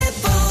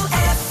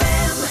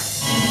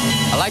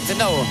like to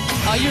know,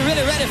 are you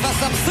really ready for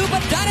some super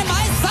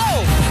dynamite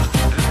soul?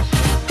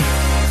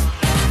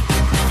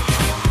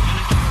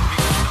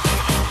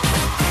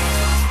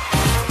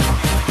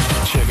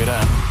 Check it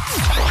out.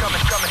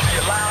 Coming to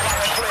you loud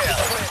and clear.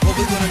 What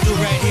we're gonna do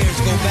right here is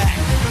go back,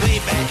 way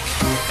back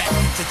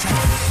to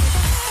time.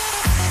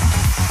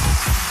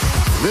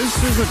 This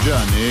is a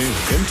journey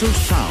into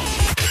sound.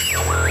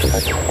 Here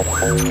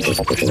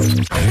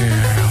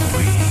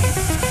we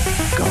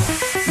go.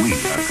 We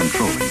are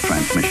controlling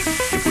transmission.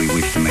 If we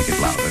wish to make it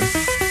louder,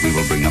 we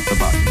will bring up the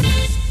volume.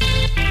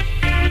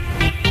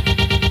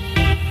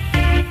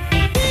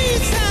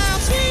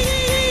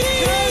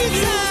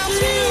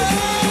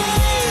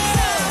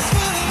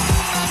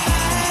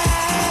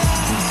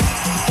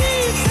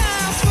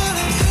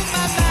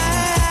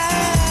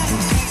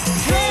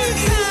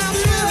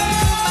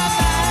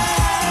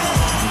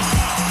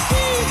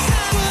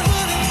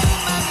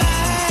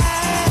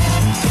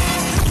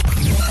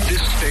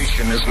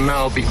 Is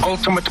now the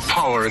ultimate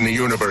power in the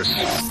universe.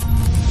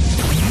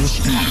 This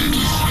is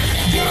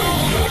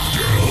Down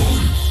Lockdown.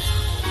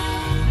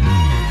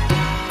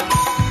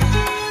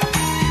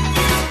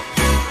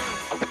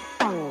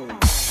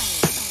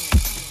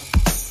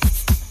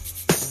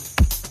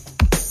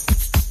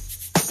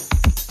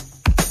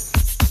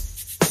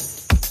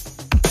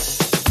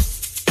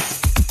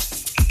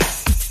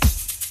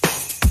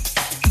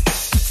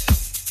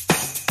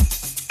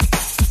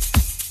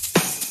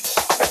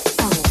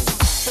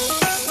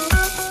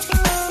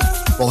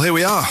 Well, here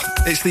we are.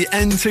 It's the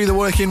end to the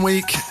working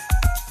week.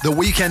 The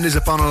weekend is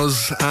upon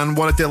us, and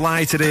what a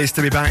delight it is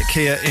to be back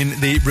here in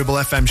the Ribble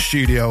FM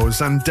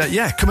studios. And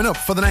coming up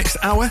for the next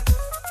hour,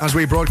 as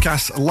we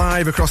broadcast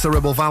live across the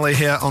Ribble Valley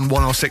here on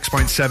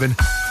 106.7,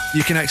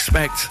 you can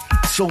expect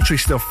sultry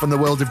stuff from the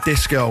world of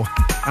disco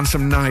and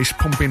some nice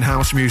pumping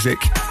house music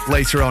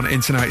later on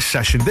in tonight's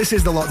session. This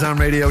is the Lockdown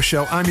Radio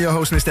Show. I'm your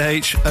host, Mr.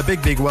 H. A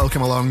big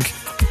welcome along.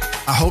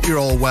 I hope you're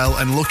all well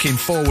and looking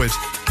forward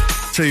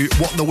to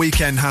what the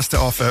weekend has to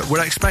offer.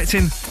 We're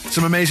expecting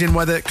some amazing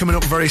weather coming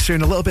up very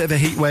soon, a little bit of a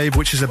heat wave,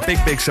 which is a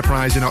big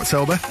surprise in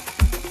October.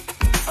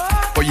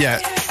 But yeah,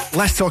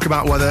 less talk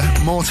about weather,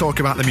 more talk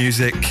about the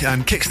music,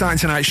 and kickstarting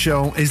tonight's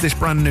show is this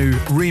brand new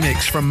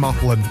remix from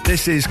Mopland.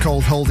 This is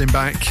called Holding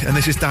Back, and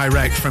this is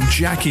direct from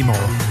Jackie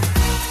Moore.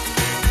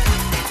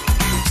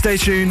 Stay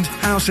tuned,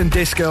 house and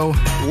disco,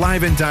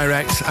 live and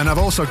direct, and I've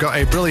also got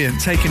a brilliant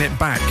Taking It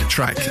Back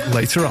track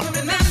later on.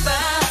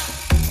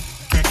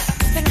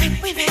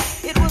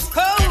 It was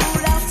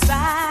cold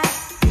outside,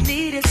 you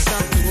needed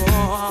something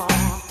warm.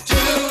 Do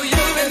you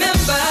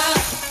remember?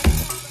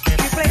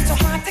 You played so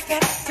hard to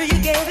get till you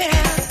gave it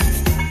up.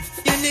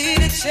 You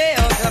needed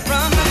shelter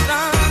from the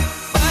sun,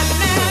 but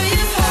now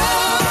you're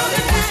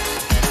holding back.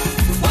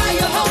 Why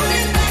you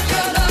holding back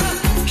your love?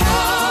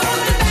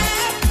 Holding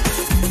back.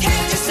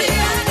 Can't you see I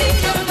need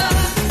your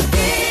love?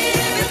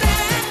 Give it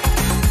back.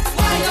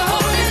 Why you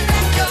holding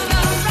back your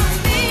love from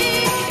me?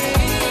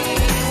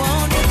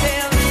 Won't you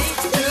tell me?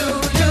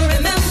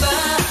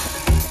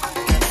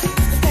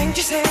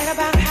 You said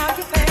about how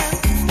you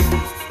felt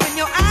when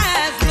your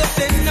eyes looked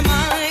into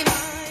mine.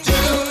 Do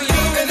you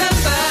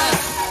remember?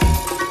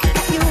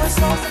 You were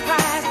so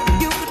surprised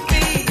you could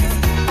be.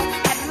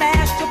 At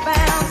last you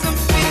found some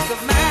peace of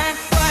mind,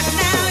 but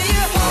now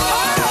you're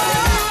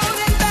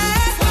holding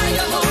back. Why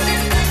you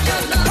holding back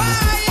your love?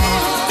 Why you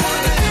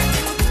holding back?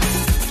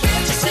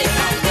 Can't you see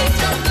I need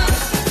your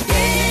love?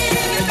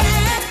 Give it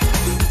back.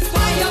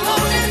 Why you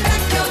holding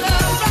back your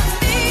love from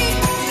me?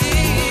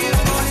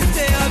 Won't you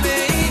tell me?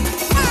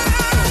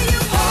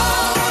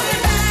 Hold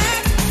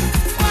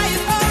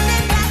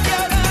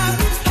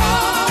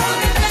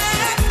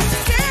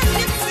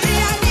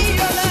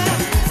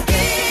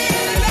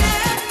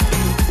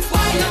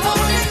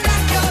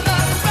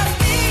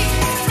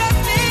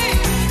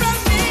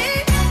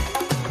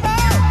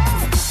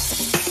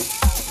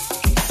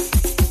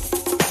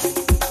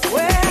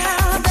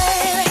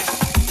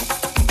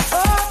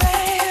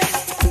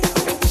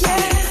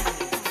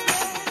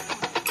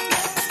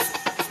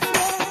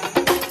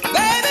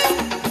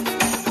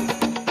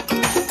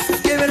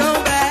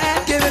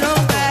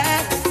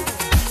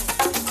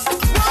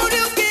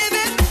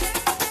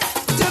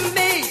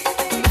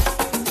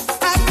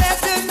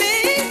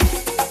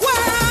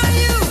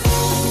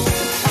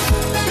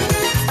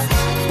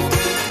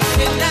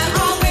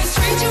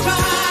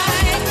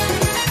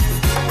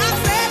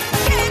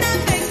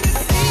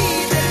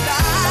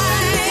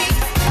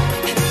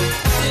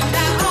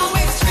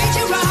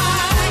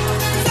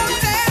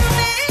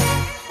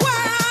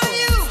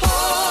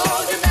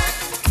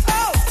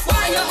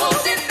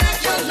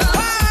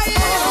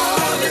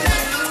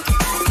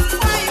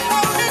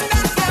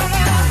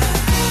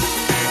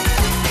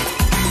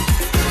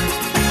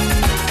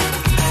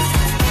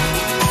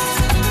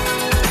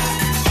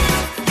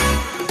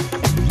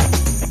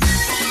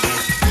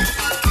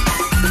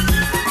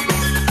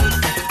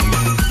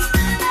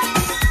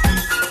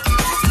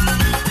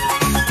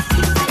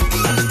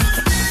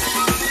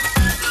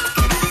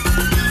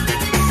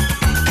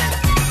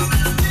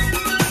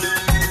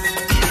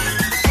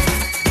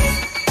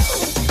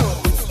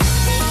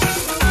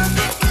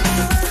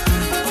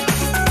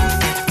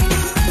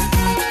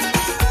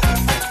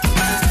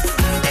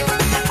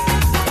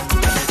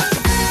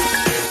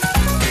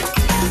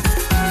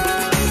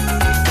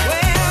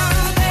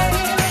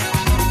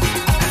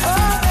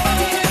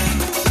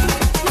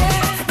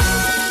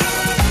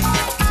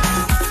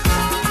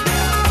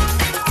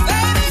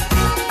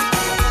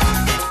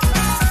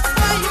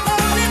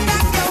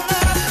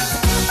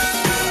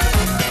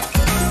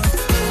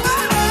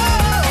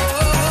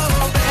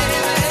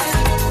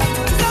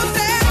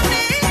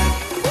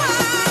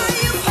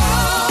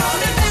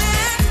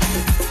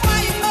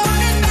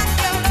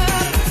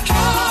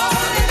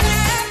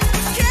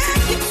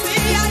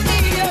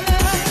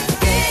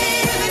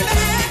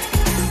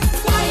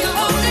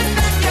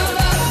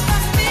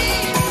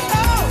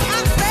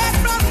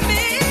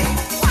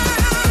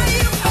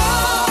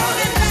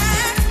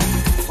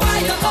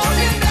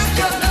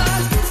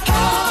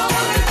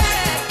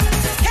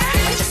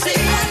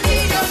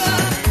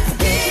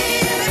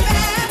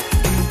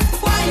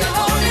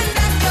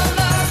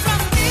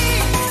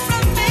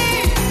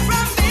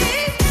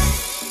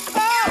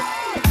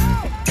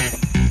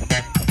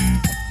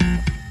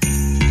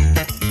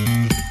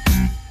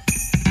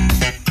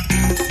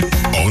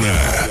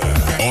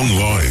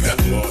online,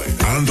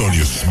 and on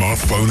your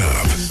smartphone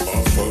app.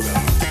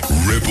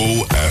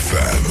 Ribble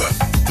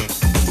FM.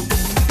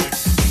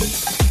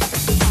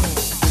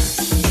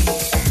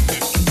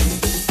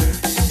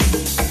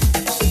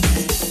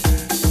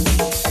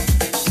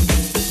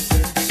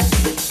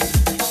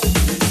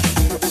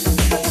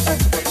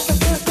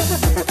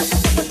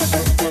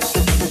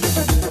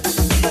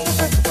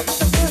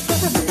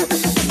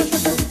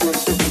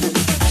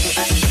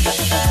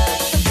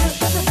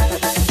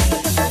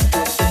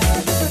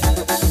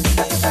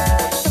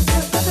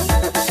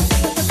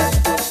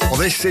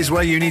 This is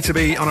where you need to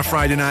be on a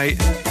Friday night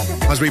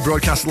as we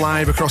broadcast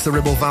live across the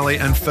Ribble Valley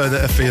and further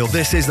afield.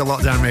 This is the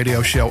Lockdown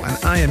Radio Show, and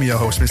I am your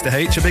host, Mr.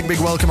 H. A big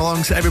welcome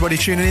along to everybody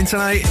tuning in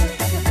tonight.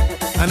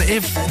 And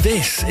if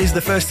this is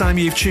the first time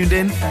you've tuned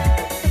in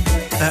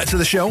to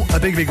the show, a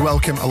big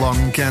welcome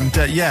along. And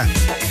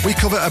we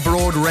cover a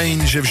broad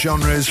range of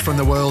genres from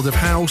the world of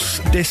house,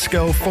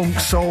 disco, funk,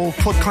 soul,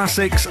 club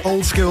classics,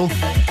 old school,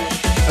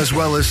 as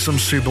well as some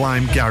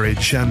sublime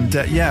garage. And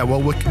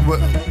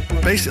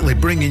we're basically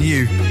bringing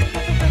you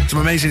some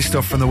amazing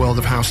stuff from the world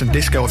of house and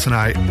disco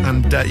tonight.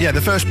 And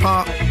the first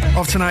part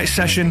of tonight's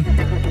session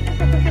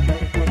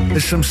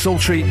is some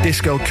sultry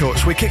disco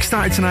cuts. We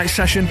kickstarted tonight's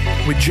session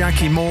with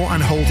Jackie Moore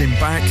and Holding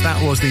Back.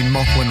 That was the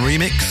Moplan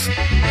remix.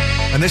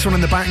 And this one in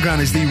the background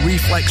is the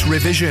Reflex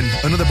Revision,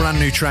 another brand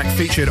new track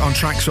featured on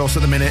Traxsource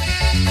at the minute.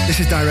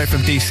 This is direct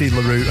from DC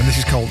LaRue, and this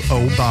is called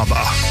Oh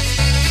Baba.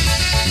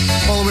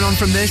 Following on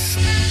from this,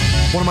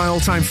 one of my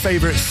all-time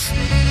favourites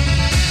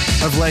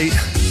of late,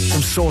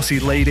 some saucy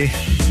lady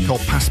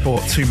called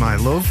Passport to My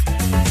Love.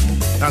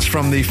 That's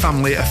from the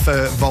Family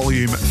Affair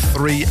Volume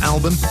 3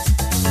 album.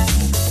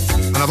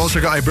 And I've also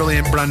got a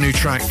brilliant brand new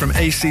track from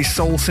AC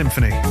Soul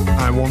Symphony,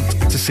 I Want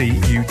to See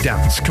You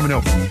Dance, coming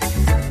up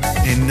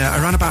in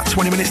around about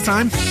 20 minutes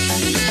time.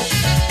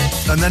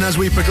 And then as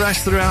we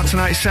progress throughout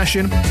tonight's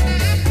session,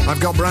 I've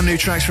got brand new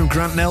tracks from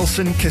Grant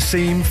Nelson,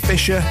 Kasim,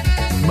 Fisher,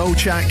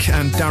 Mochak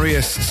and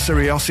Darius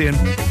Siriosian,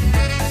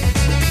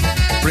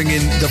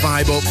 bringing the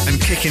vibe up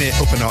and kicking it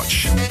up a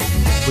notch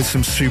with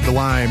some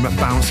sublime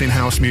bouncing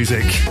house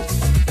music.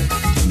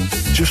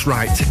 Just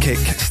right to kick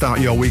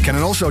start your weekend,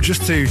 and also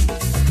just to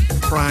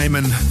prime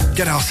and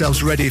get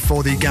ourselves ready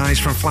for the guys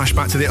from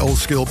Flashback to the Old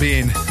School,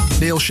 being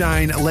Neil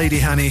Shine, Lady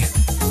Hanny,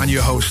 and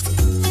your host,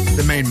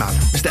 the main man,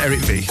 Mr. Eric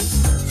V.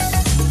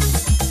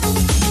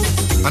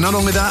 And not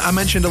only that, I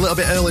mentioned a little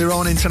bit earlier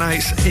on in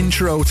tonight's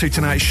intro to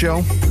tonight's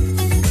show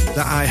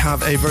that I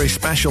have a very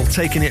special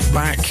Taking It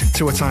Back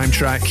to a Time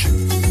track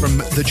from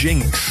The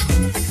Jinx,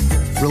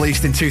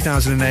 released in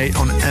 2008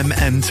 on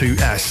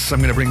MN2S. I'm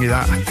going to bring you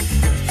that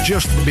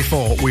just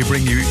before we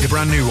bring you the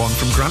brand new one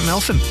from Grant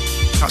Nelson.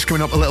 That's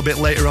coming up a little bit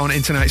later on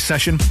in tonight's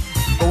session.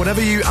 But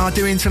whatever you are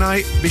doing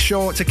tonight, be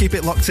sure to keep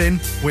it locked in.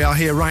 We are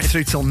here right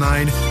through till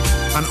 9.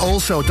 And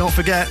also, don't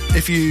forget,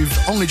 if you've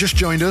only just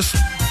joined us,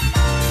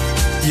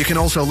 you can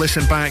also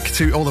listen back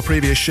to all the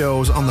previous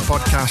shows on the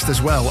podcast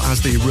as well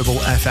as the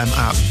Ribble FM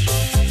app.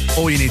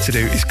 All you need to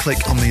do is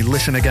click on the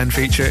Listen Again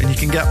feature and you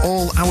can get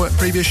all our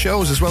previous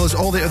shows as well as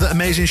all the other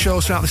amazing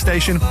shows throughout the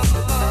station,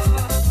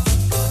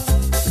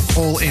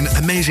 all in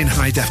amazing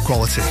high-def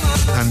quality.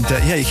 And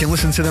you can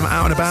listen to them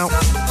out and about.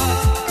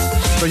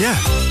 So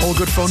all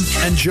good fun,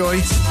 enjoy.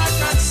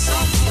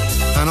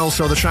 And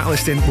also the track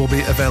listing will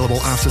be available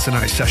after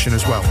tonight's session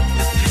as well.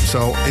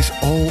 So it's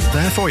all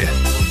there for you.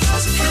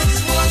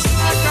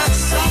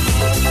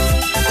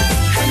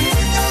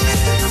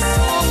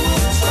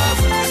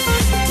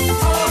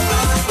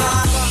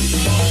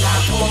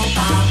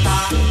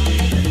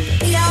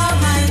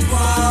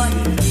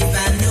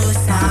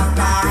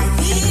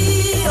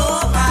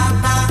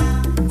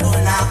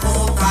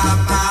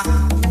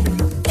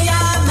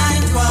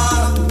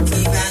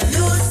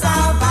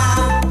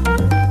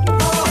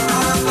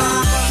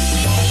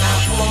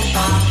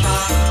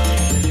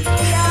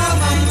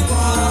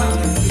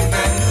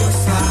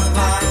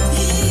 Bye.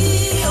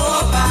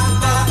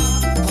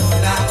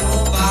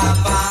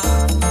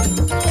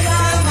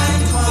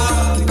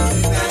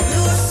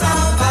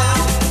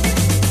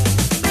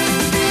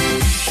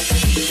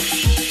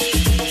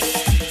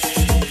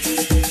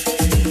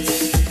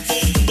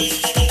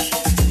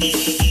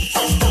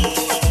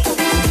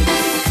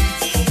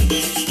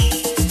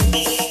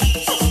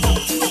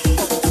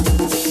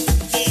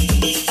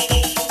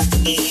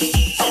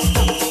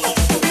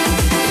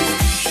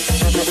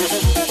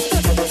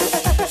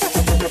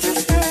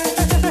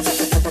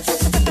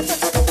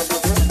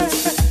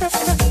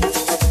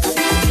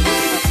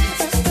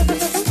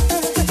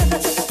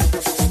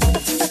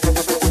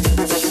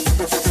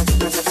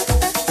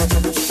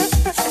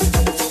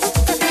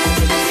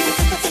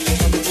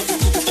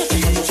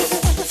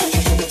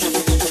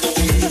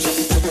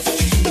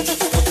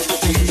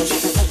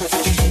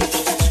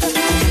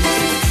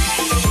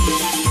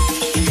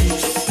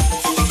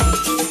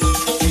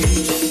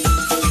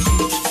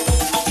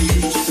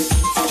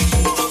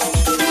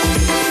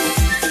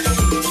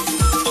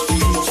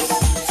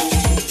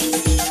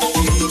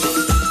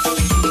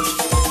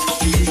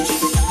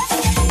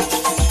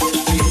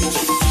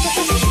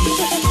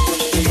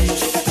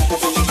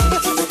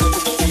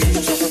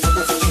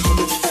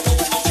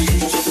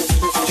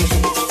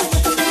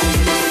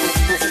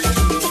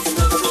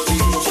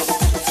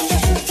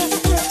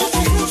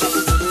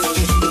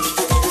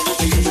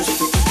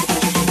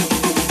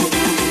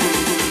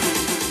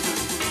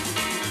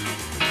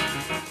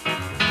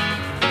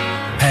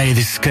 Hey,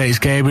 this is Curtis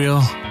Gabriel,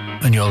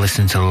 and you're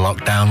listening to the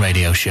Lockdown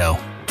Radio Show.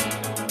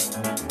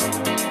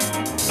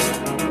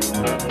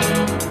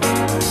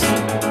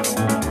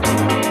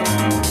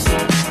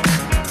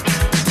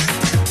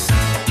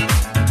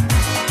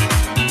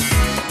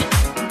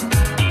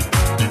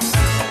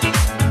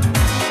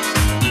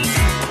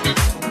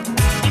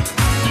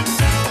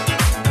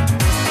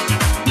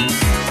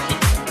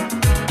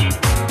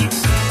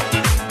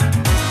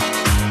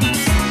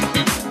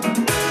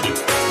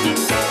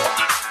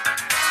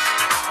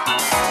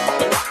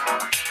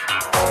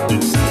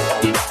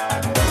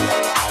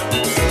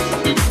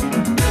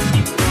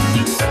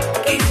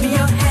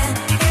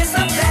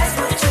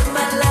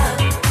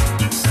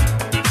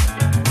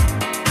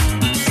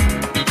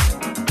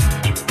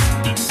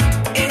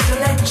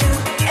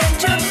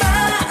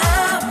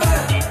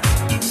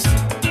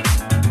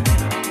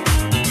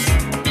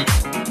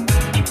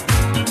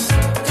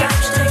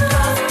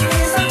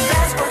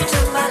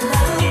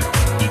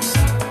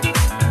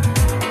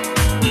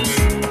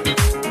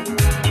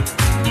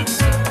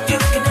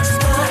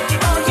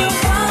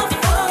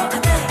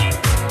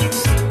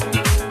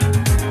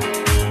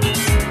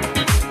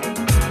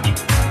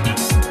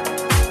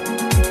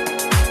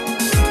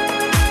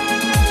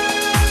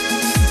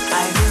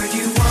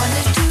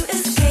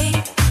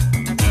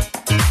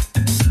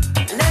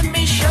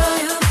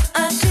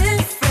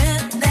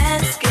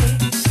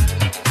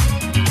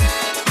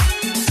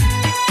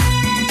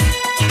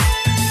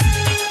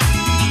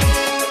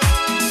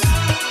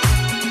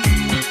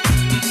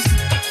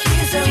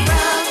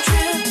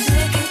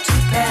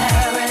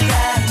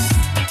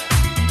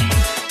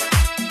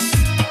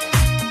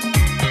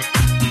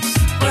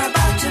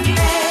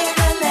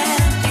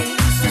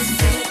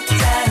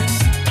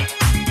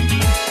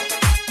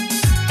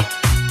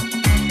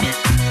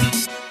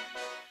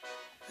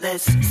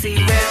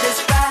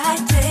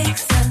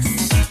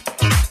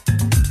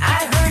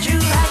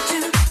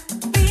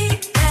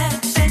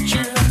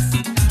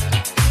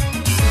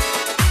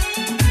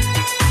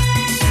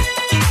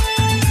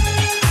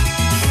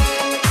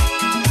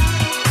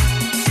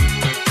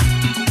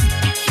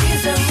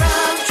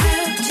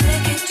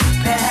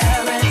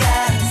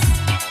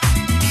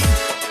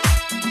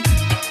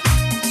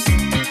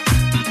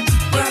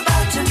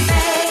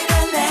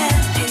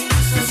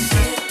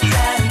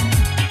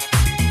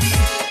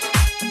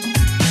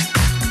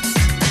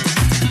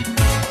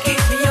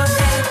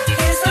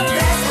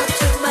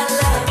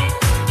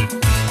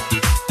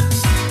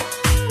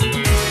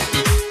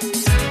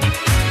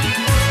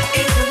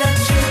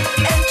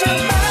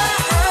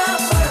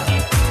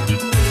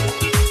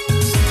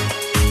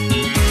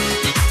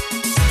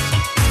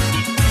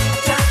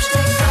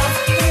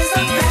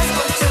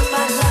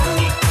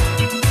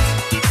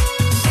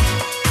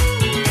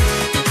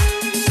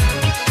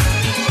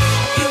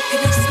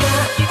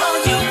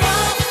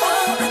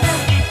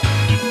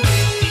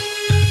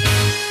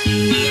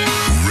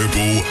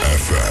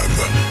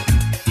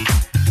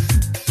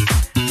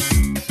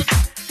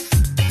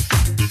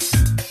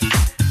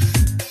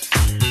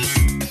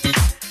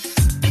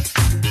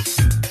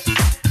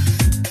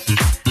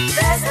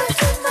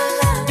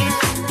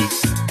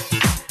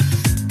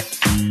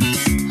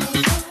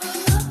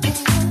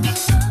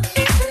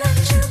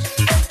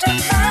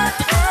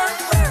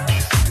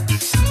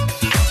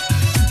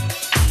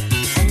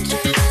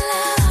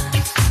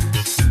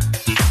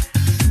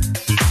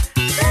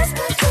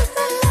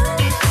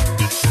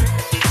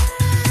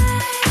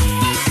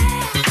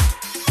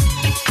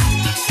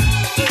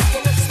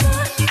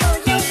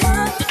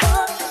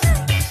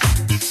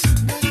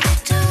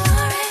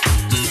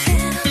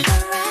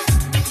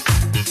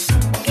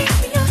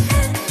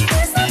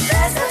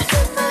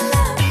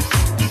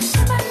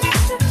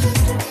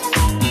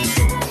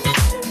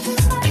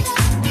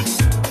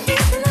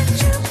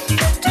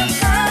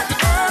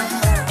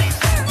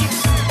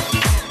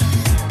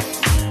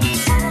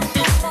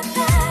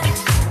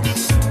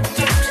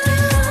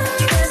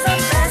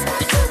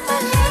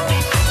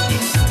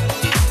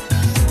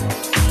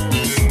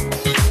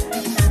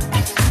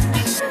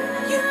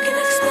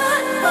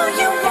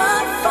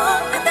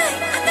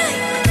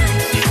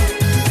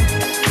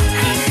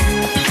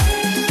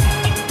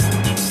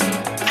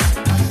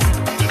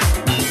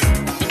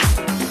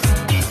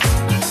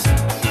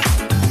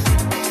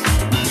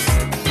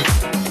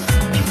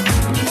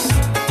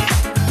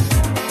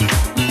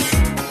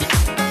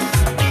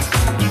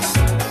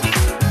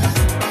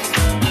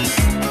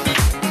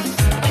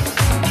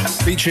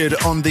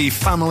 Featured on the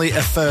Family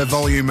Affair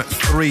Volume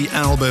 3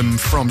 album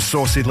from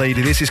Saucy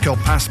Lady. This is called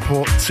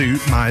Passport to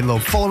My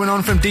Love. Following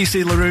on from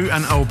DC LaRue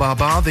and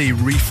Obaba, the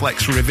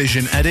Reflex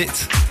Revision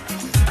edit.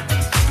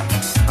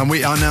 And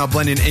we are now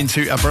blending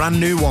into a brand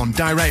new one,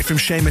 direct from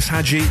Seamus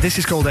Haji. This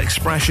is called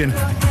Expression.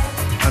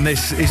 And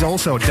this is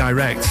also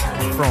direct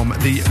from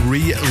the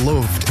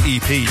Re-Loved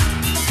EP,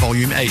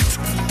 Volume 8.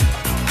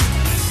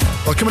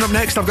 Well, coming up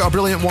next, I've got a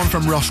brilliant one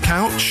from Ross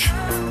Couch.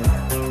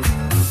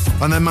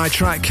 And then my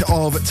track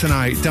of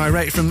tonight,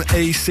 direct from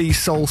AC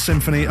Soul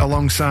Symphony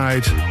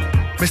alongside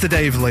Mr.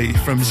 Dave Lee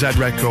from Z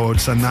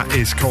Records, and that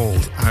is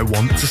called I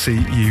Want to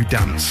See You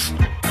Dance.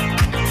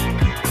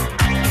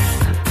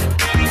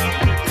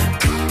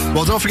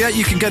 Well, don't forget,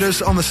 you can get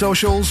us on the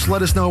socials.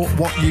 Let us know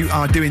what you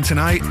are doing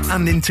tonight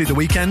and into the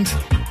weekend.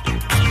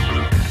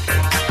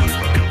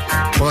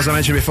 Well, as I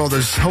mentioned before,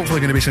 there's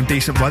hopefully going to be some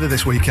decent weather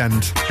this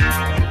weekend.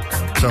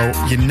 So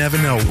you never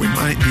know, we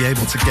might be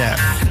able to get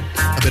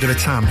a bit of a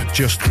tan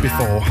just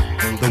before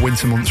the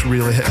winter months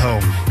really hit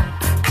home.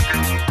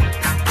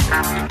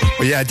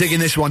 But yeah, digging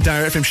this one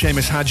direct from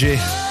Seamus Haji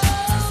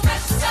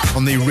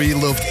on the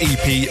Reloved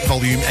EP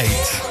Volume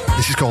 8.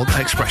 This is called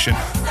Expression.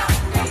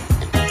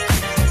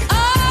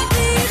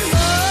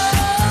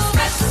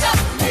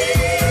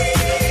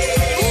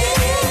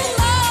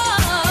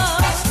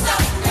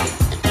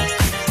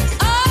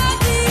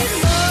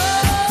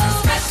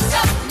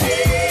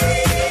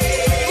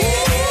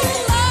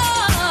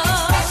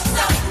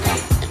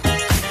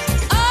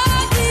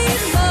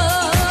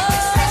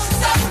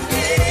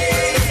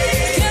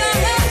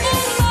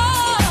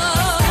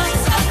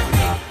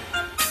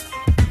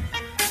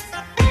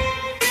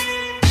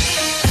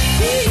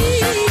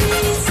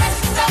 Please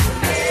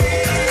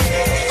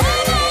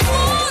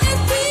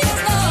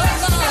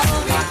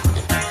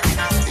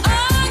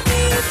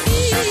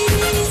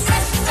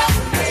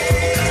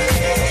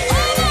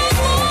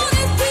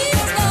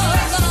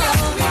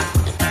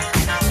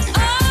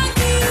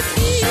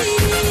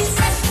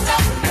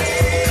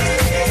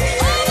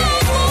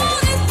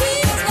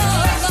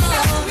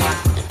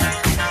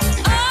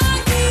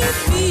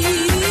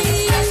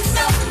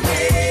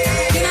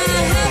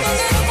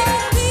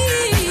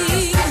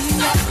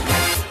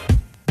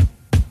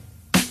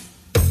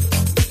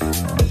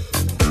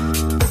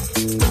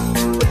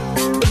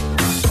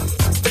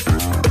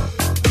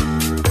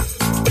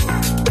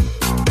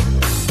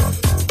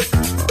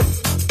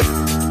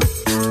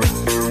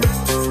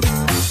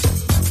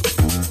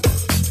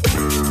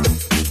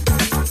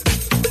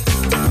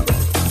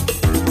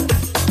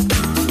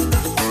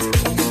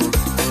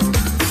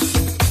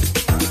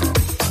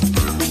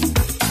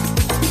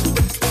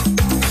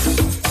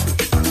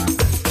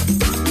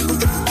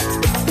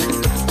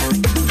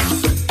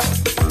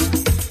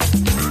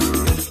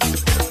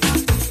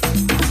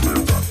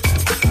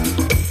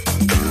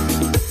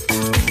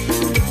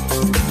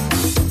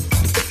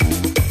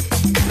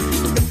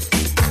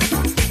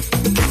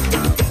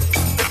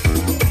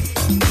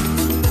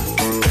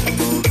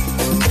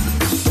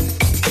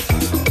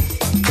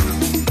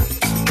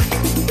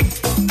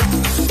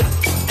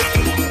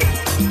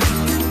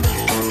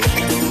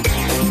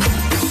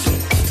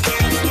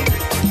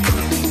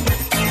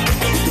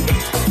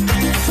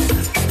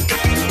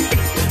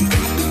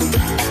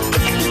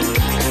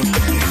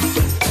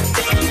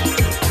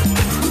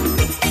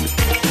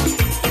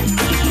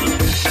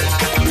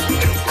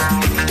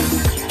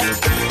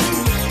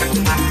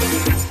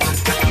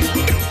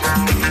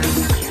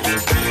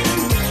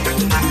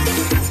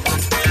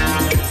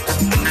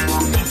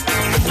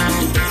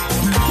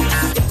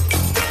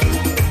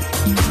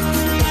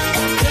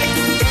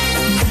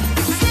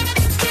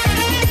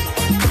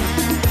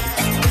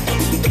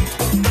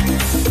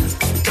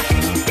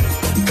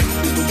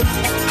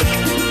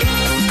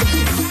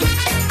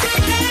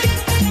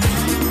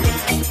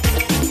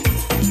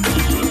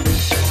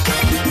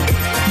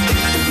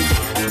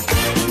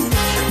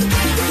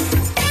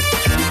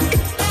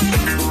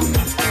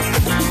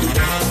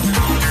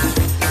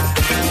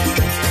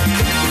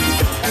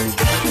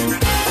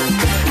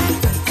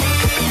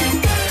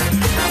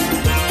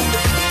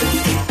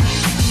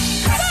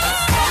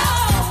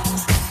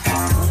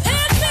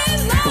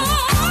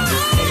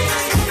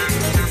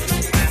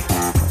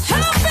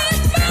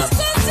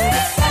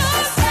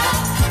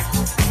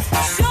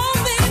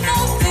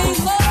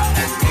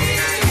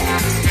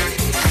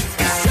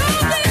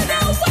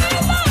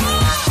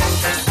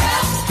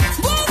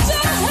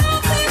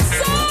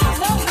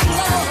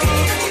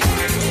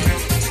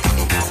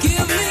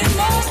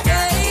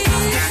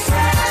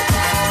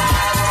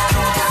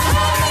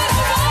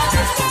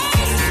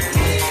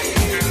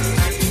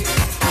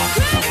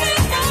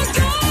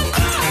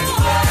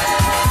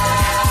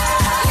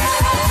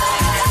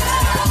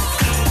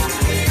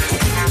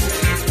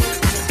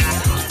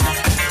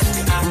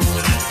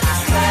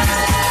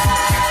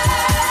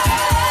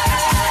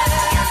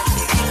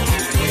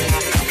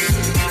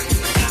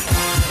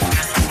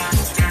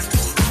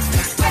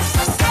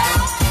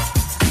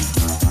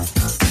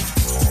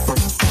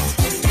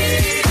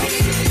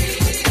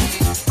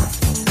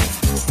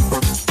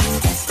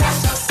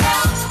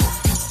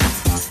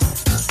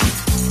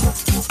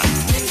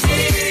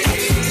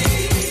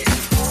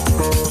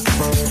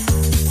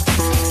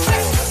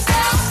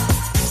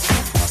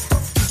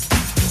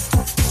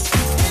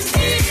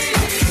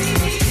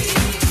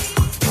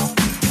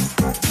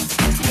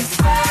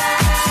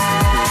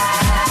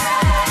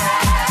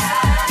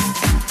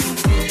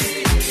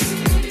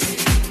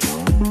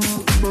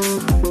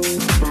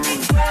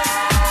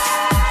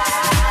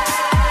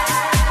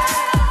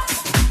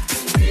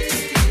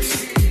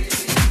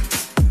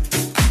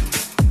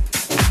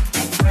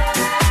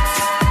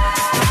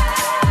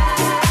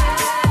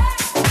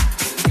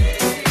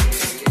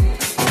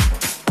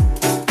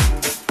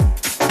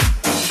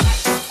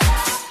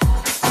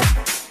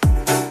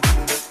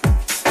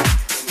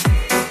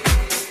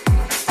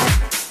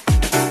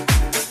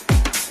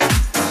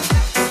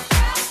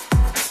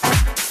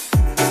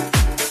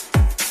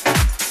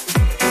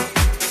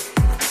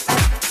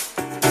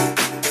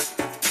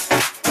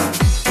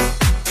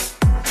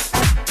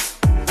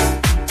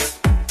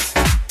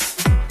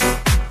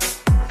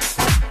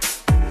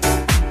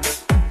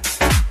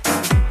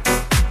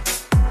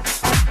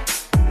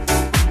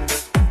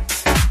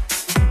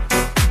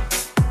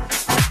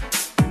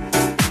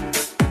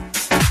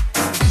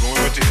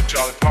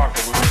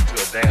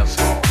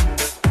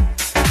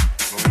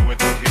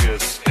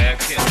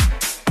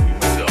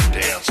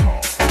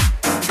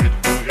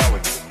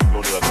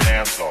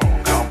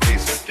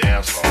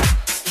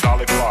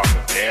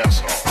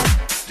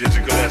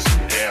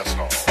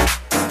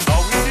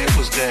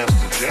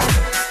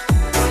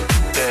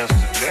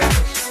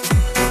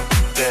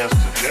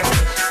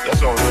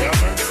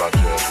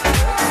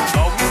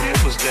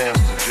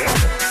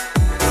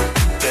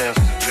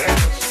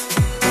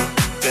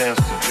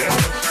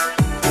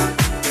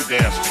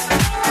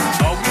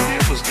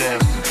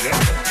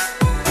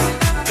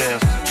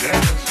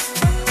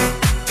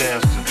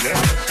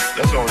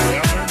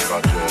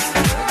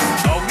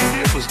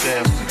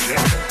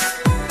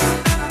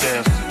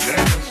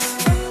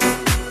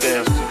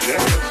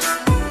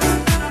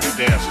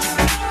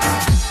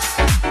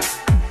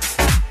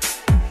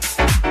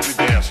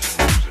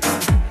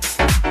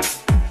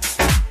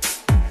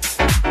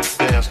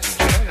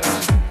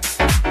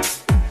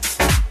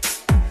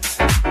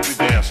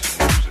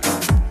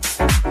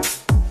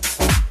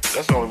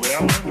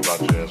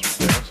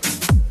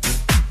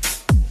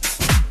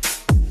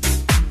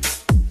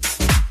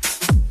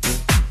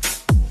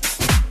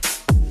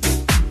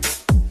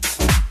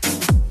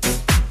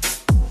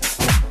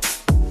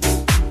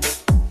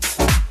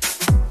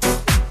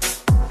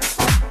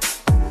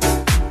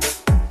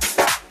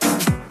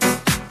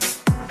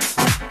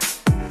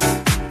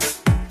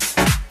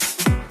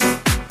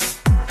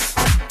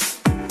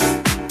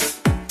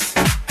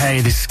Hey,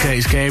 this is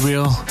Curtis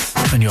Gabriel,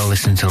 and you're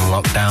listening to the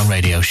Lockdown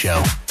Radio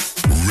Show.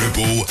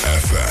 Ribble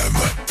FM.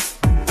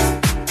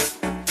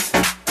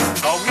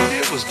 All we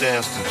did was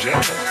dance to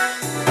jazz.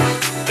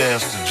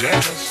 Dance to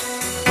jazz.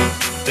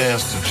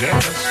 Dance to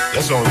jazz.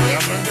 That's the only way I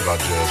learned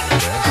about jazz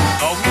was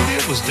dance. All we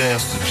did was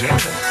dance to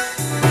jazz.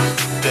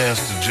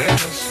 Dance to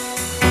jazz.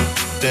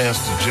 Dance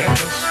to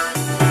jazz.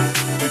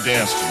 We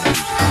danced to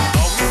music.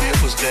 All we did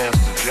was dance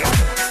to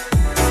jazz.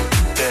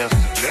 Dance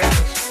to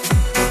jazz.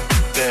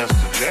 Dance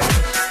to jazz.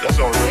 That's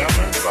the only way I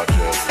learned about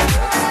jazz was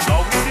dance.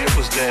 All we did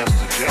was dance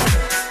to jazz.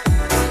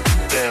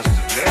 Dance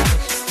to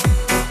jazz.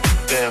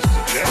 Dance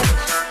to jazz.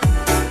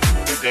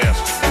 We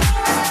danced to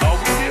music. All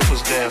we did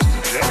was dance to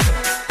jazz.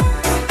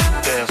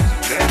 Dance to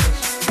jazz.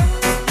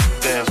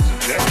 Dance to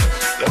jazz.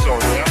 That's the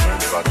only way I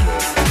learned about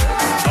jazz was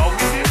dance. All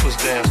we did was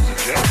dance to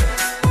jazz.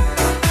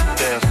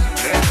 Dance to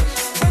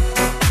jazz.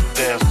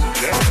 Dance to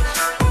jazz.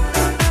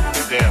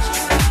 We danced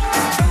to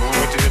music. When we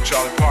went to hear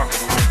Charlie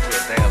Parker, we went to a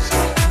dance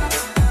hall.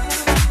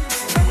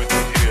 When we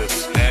went to hear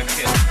Stan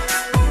Kenton,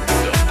 we went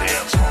to a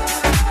dance hall.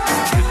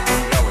 We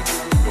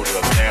go to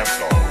a dance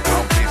hall.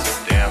 Tom Peace,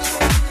 dance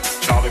hall.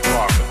 Charlie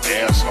Parker,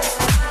 dance hall.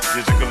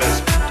 Dizzy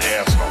Gillespie,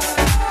 dance hall.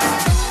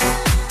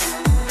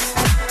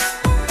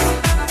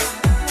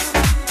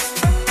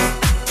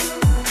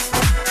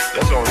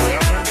 That's the only way I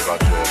learned about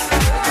jazz.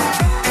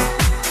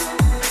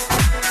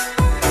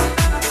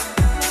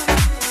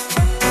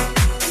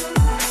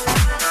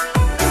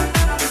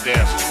 We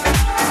danced to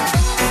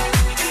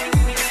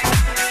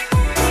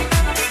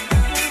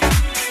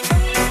music.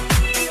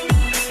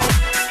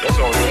 That's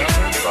the only way I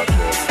learned about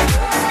jazz.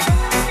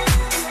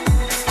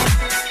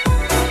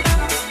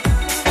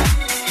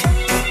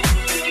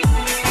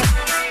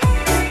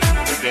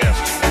 We danced to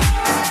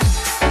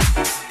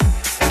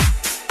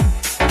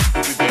music.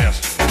 We danced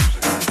to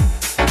music.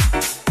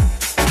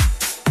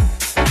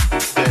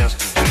 Dance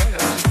to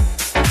jazz.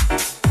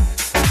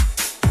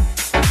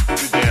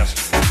 We danced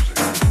to music.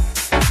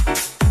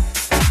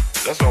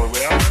 That's the only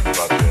way I learned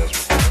about jazz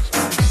was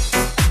dancing.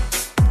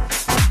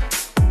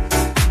 That's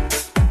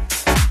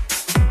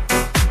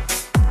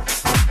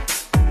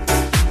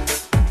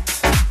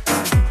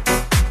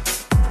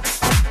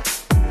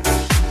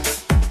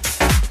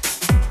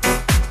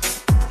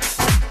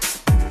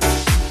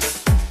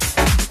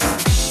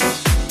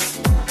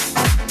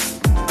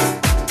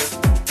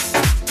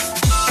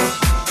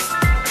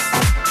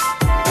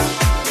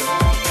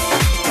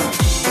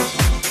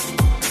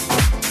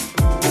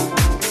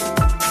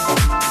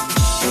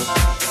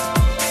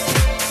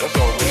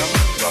the only way I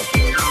learned about jazz.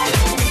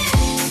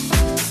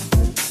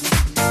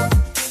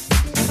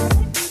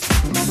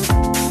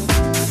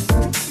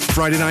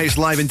 Friday night is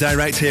live and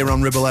direct here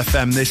on Ribble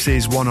FM. This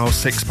is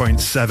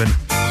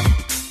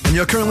 106.7. And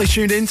you're currently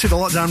tuned in to the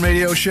Lockdown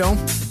Radio Show.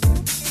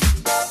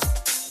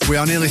 We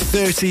are nearly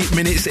 30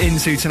 minutes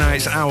into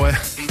tonight's hour.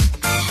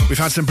 We've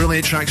had some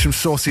brilliant tracks from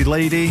Saucy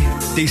Lady,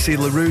 DC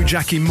LaRue,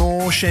 Jackie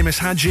Moore, Seamus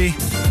Hadji.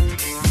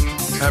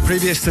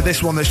 Previous to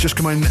this one that's just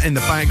come in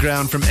the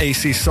background from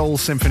AC Soul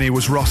Symphony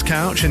was Ross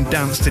Couch and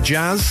Dance to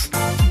Jazz.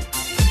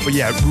 But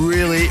yeah,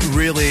 really,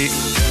 really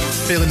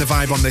feeling the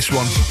vibe on this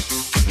one.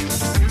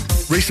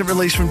 Recent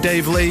release from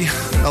Dave Lee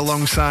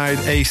alongside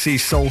AC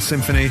Soul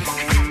Symphony.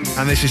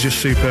 And this is just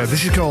superb.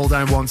 This is called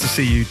I Want to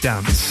See You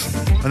Dance.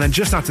 And then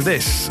just after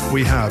this,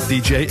 we have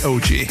DJ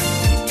OG.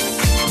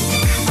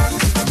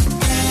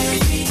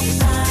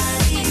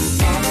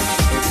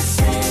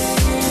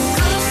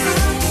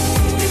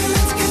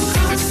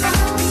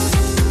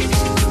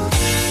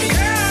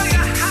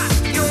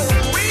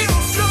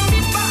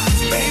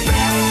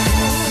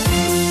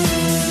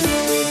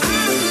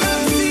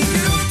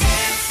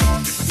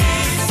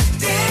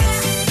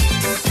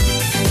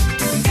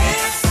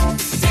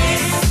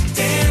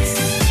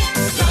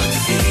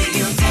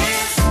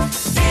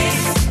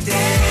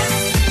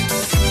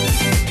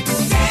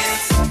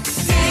 Dance.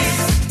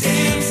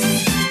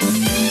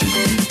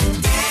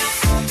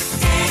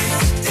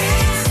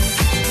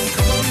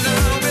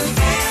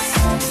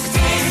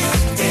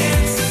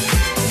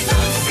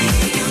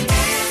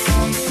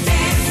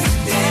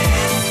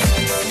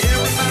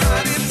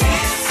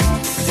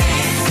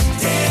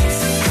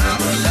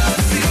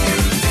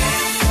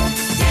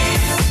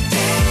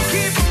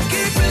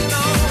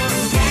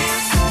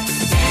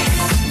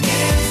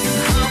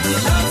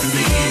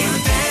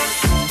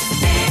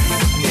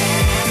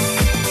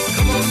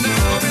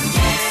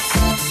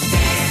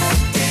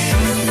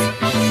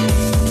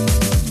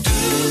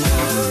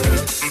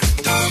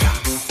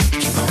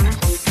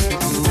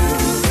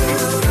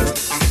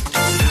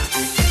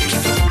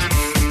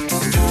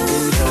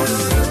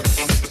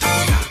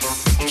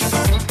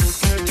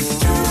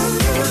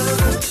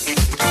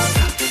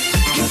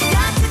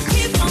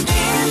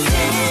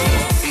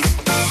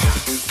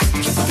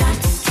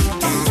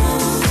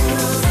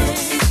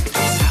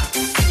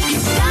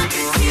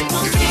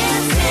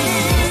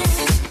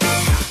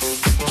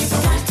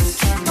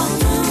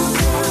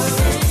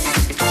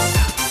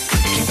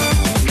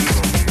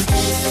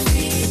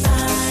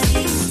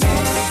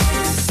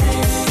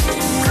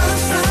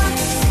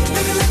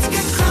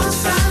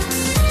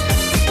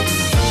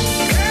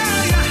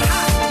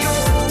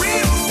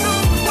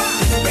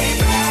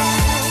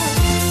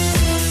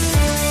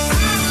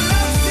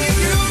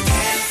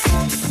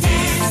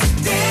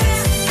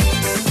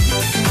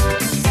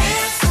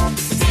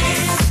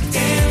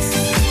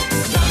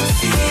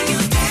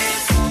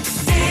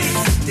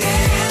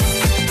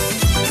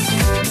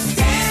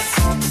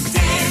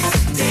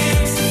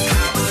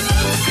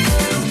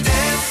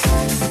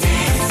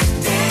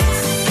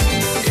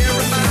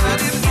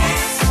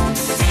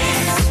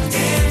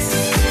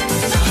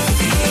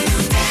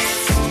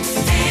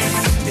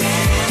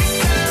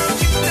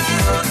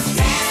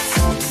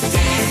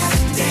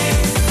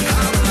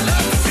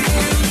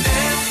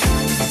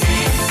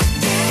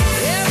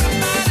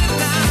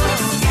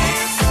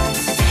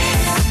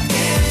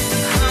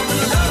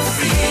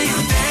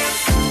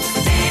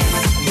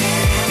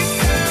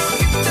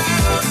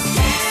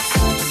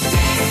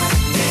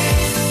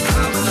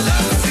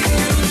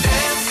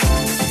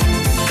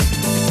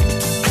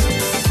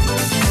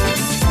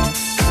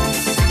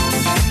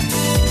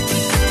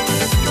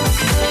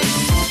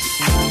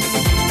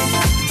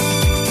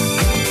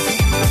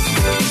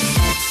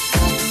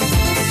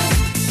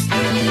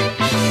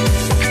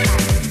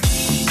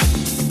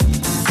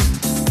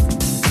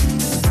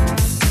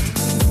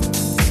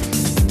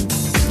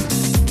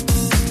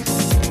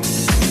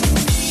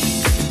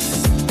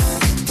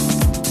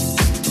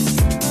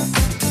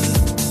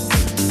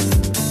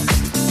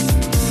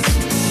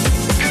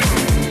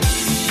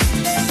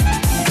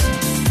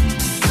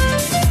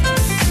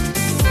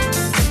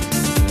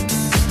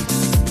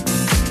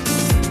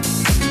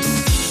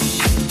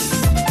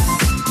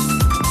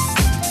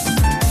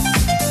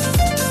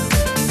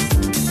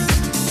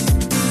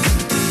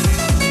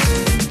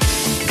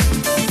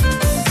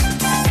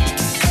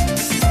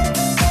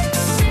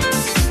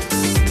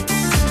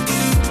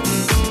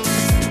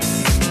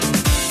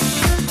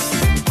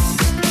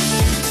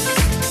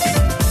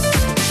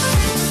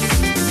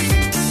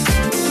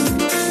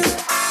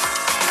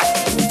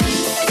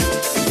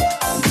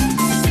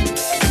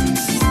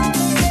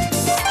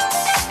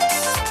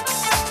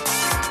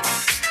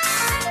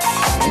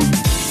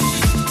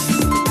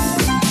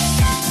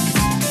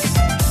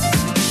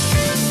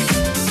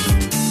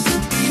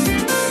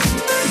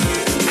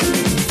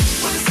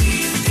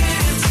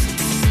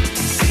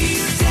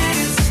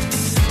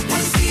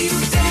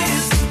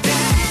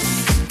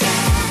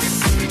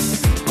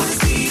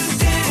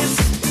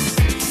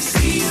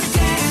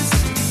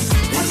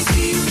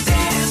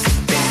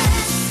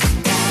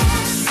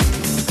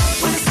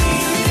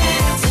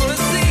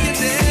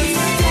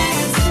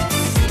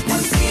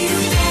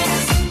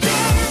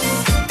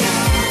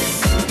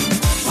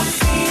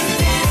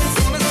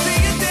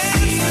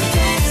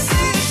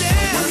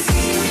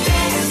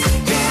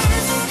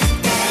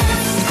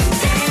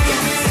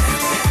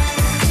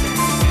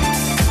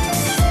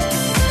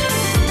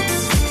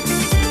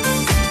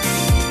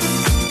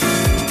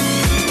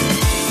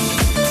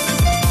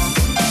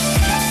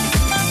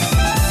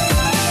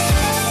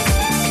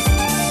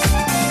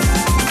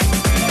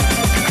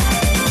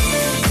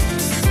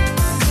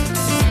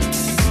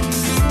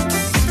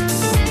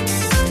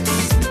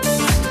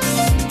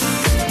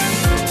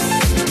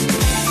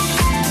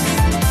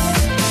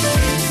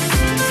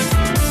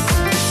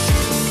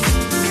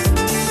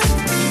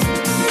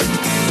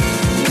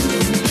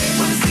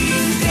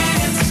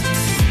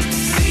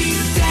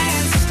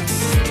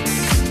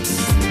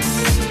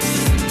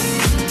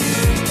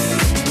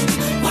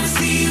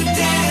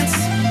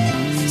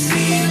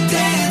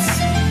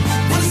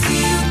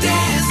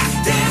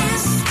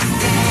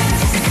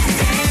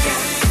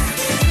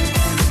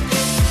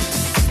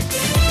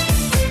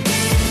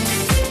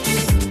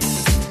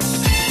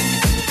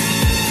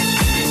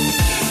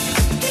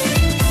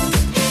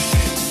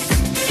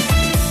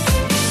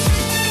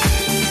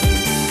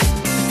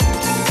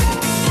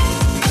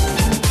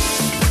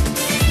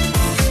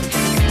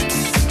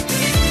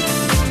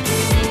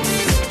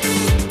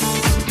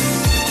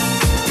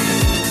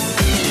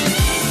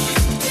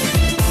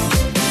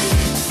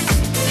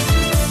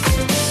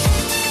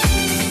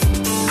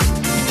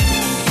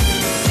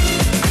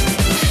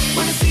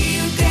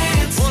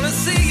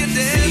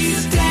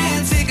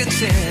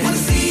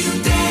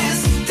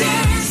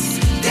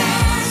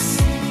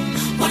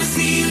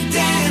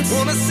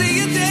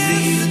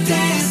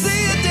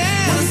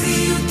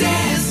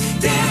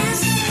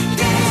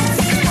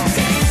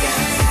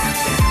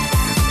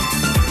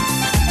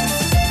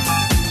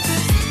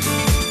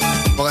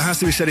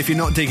 always said if you're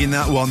not digging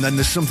that one, then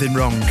there's something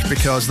wrong,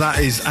 because that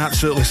is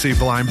absolutely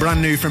superline.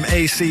 Brand new from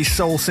AC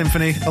Soul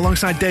Symphony,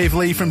 alongside Dave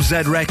Lee from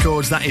Z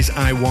Records. That is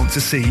I Want to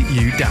See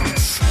You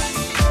Dance.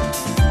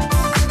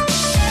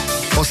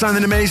 Well,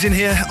 sounding amazing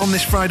here on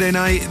this Friday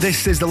night.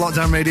 This is the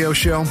Lockdown Radio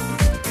Show.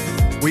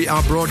 We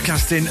are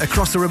broadcasting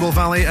across the Ribble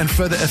Valley and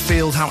further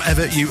afield,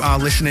 however you are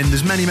listening.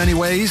 There's many, many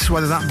ways,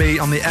 whether that be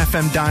on the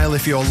FM dial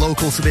if you're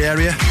local to the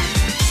area.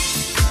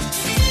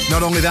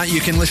 Not only that, you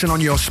can listen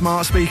on your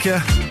smart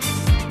speaker,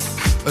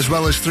 as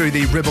well as through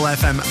the Ribble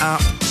FM app,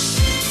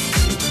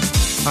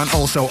 and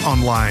also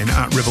online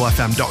at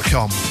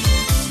ribblefm.com.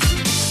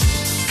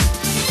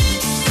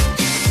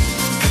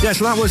 Yeah,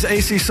 so that was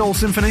AC Soul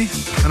Symphony,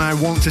 and I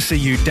Want to See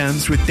You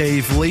Dance with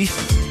Dave Lee.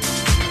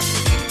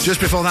 Just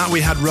before that,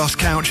 we had Ross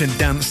Couch and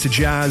Dance to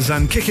Jazz,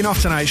 and kicking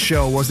off tonight's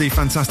show was the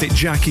fantastic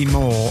Jackie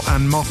Moore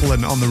and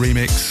Moplin on the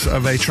remix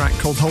of a track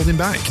called Holding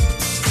Back.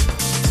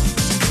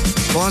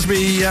 Well, as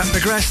we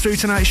progress through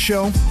tonight's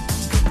show,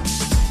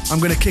 I'm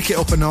going to kick it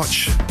up a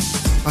notch.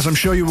 As I'm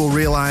sure you will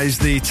realise,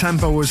 the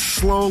tempo has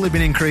slowly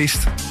been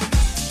increased.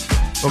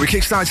 But we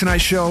kickstart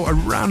tonight's show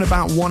around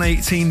about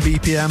 118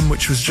 BPM,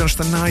 which was just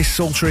a nice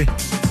sultry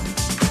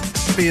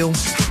feel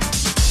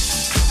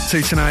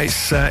to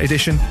tonight's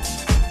edition.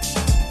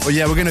 But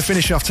yeah, we're going to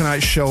finish off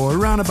tonight's show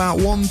around about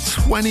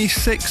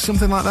 126,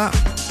 something like that.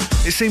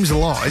 It seems a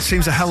lot. It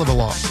seems a hell of a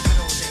lot.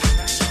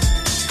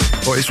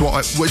 But it's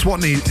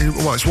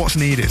what's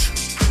needed.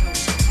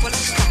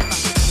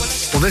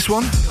 Well, this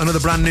one, another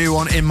brand new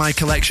one in my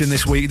collection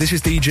this week. This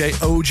is DJ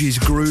OG's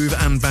Groove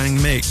and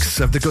Bang mix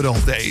of the good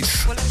old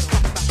days.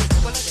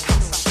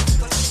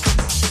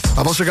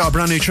 I've also got a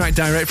brand new track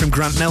direct from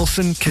Grant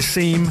Nelson,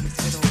 Kasim,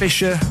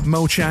 Fisher,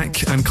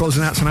 Mochak, and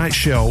closing out tonight's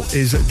show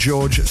is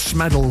George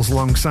Smedles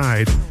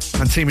alongside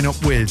and teaming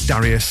up with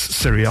Darius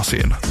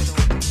Syriosian.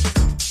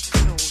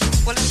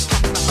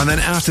 And then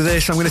after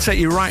this, I'm going to take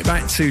you right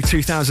back to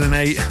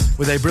 2008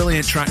 with a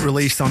brilliant track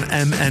released on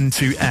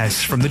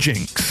MN2S from the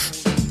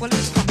Jinx.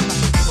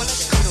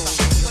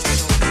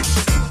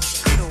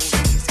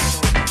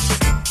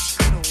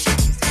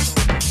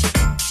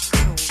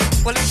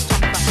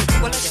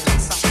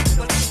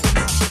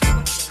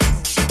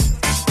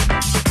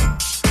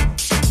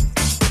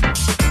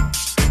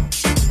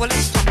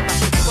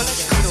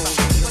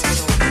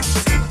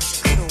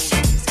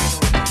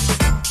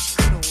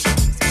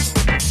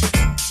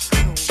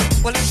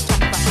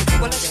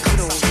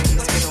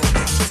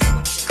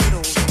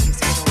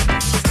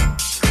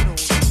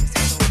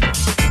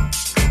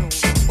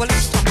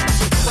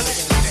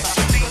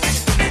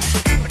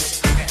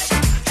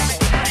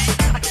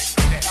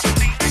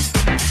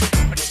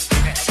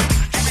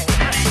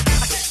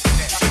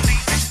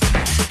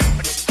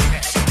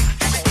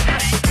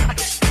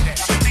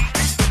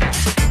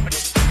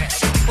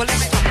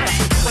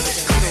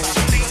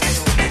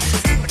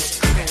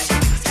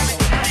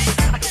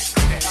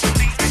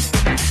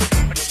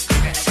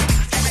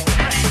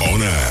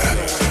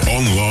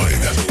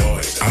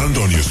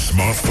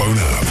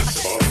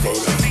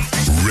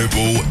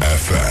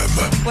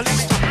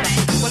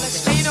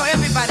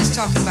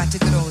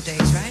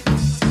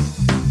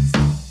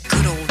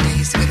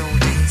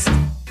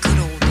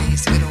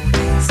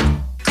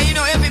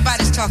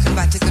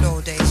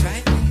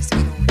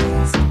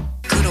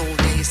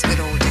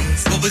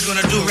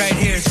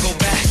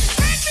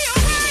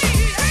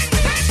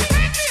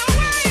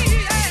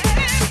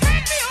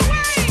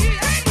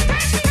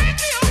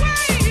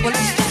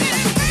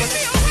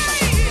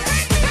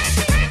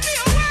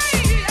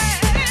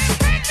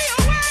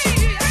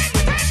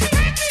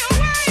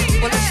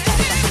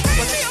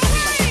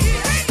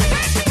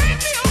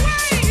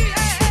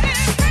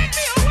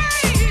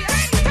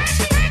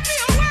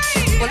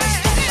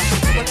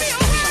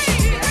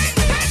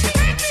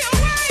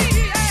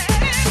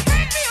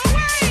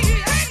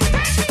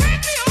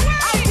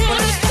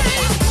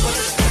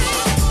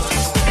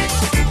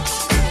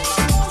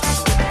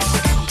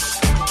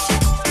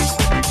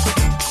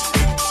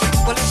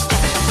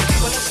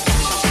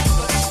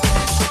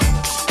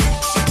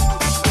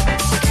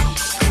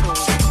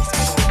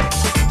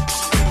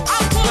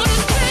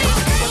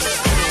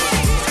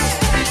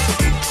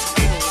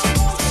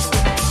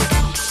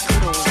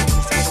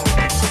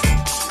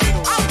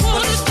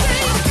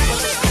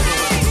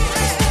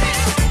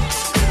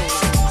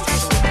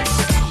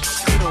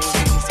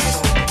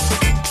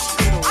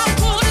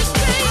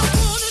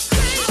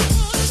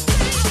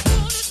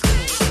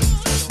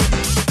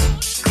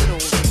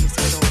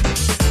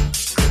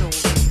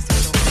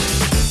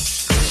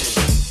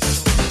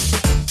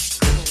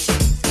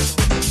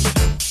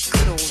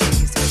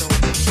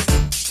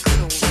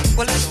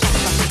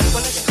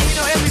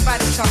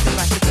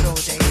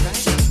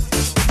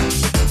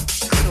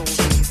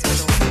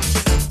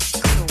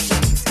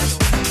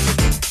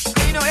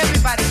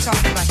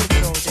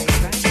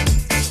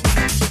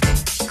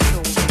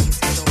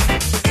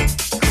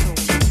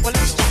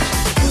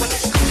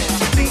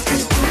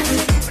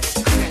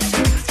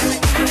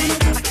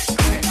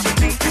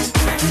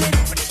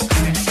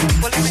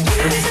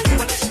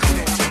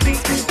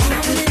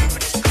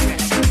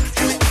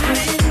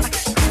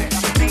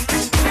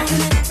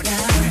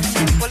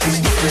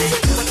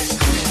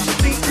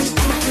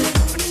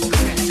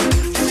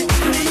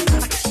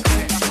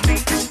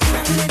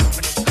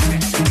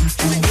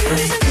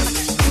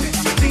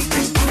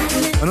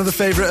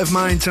 favourite of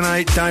mine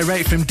tonight,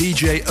 direct from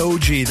DJ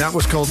OG. That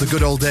was called The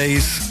Good Old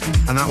Days,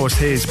 and that was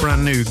his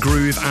brand new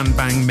Groove and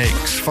Bang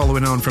mix,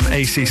 following on from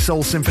AC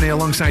Soul Symphony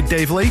alongside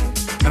Dave Lee,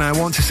 and I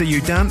Want to See You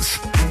Dance.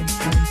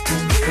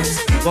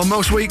 Well,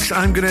 most weeks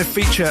I'm going to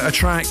feature a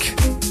track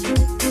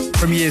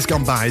from years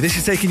gone by. This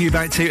is taking you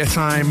back to a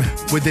time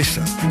with this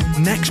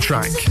next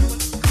track.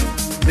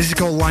 This is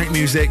called Light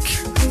Music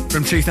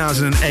from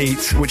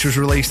 2008, which was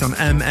released on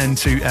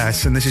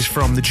MN2S, and this is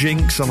from The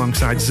Jinx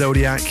alongside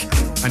Zodiac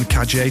and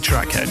Kajay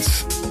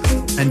Trackheads.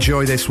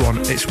 Enjoy this one.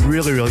 It's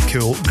really, really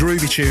cool.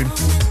 Groovy tune.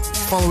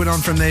 Following on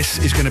from this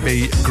is going to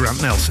be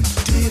Grant Nelson.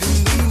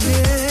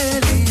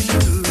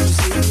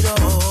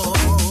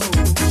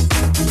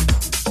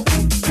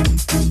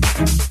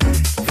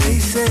 They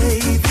say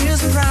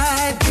there's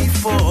pride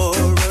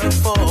before a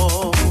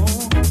fall,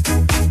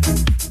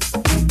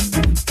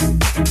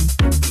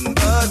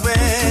 but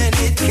when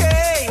it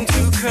came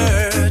to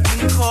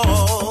curtain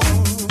call,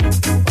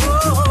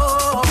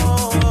 oh,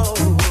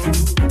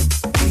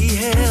 he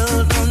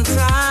held on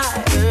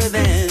tighter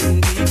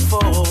than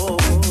before.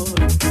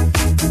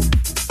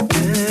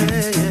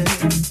 Yeah, yeah.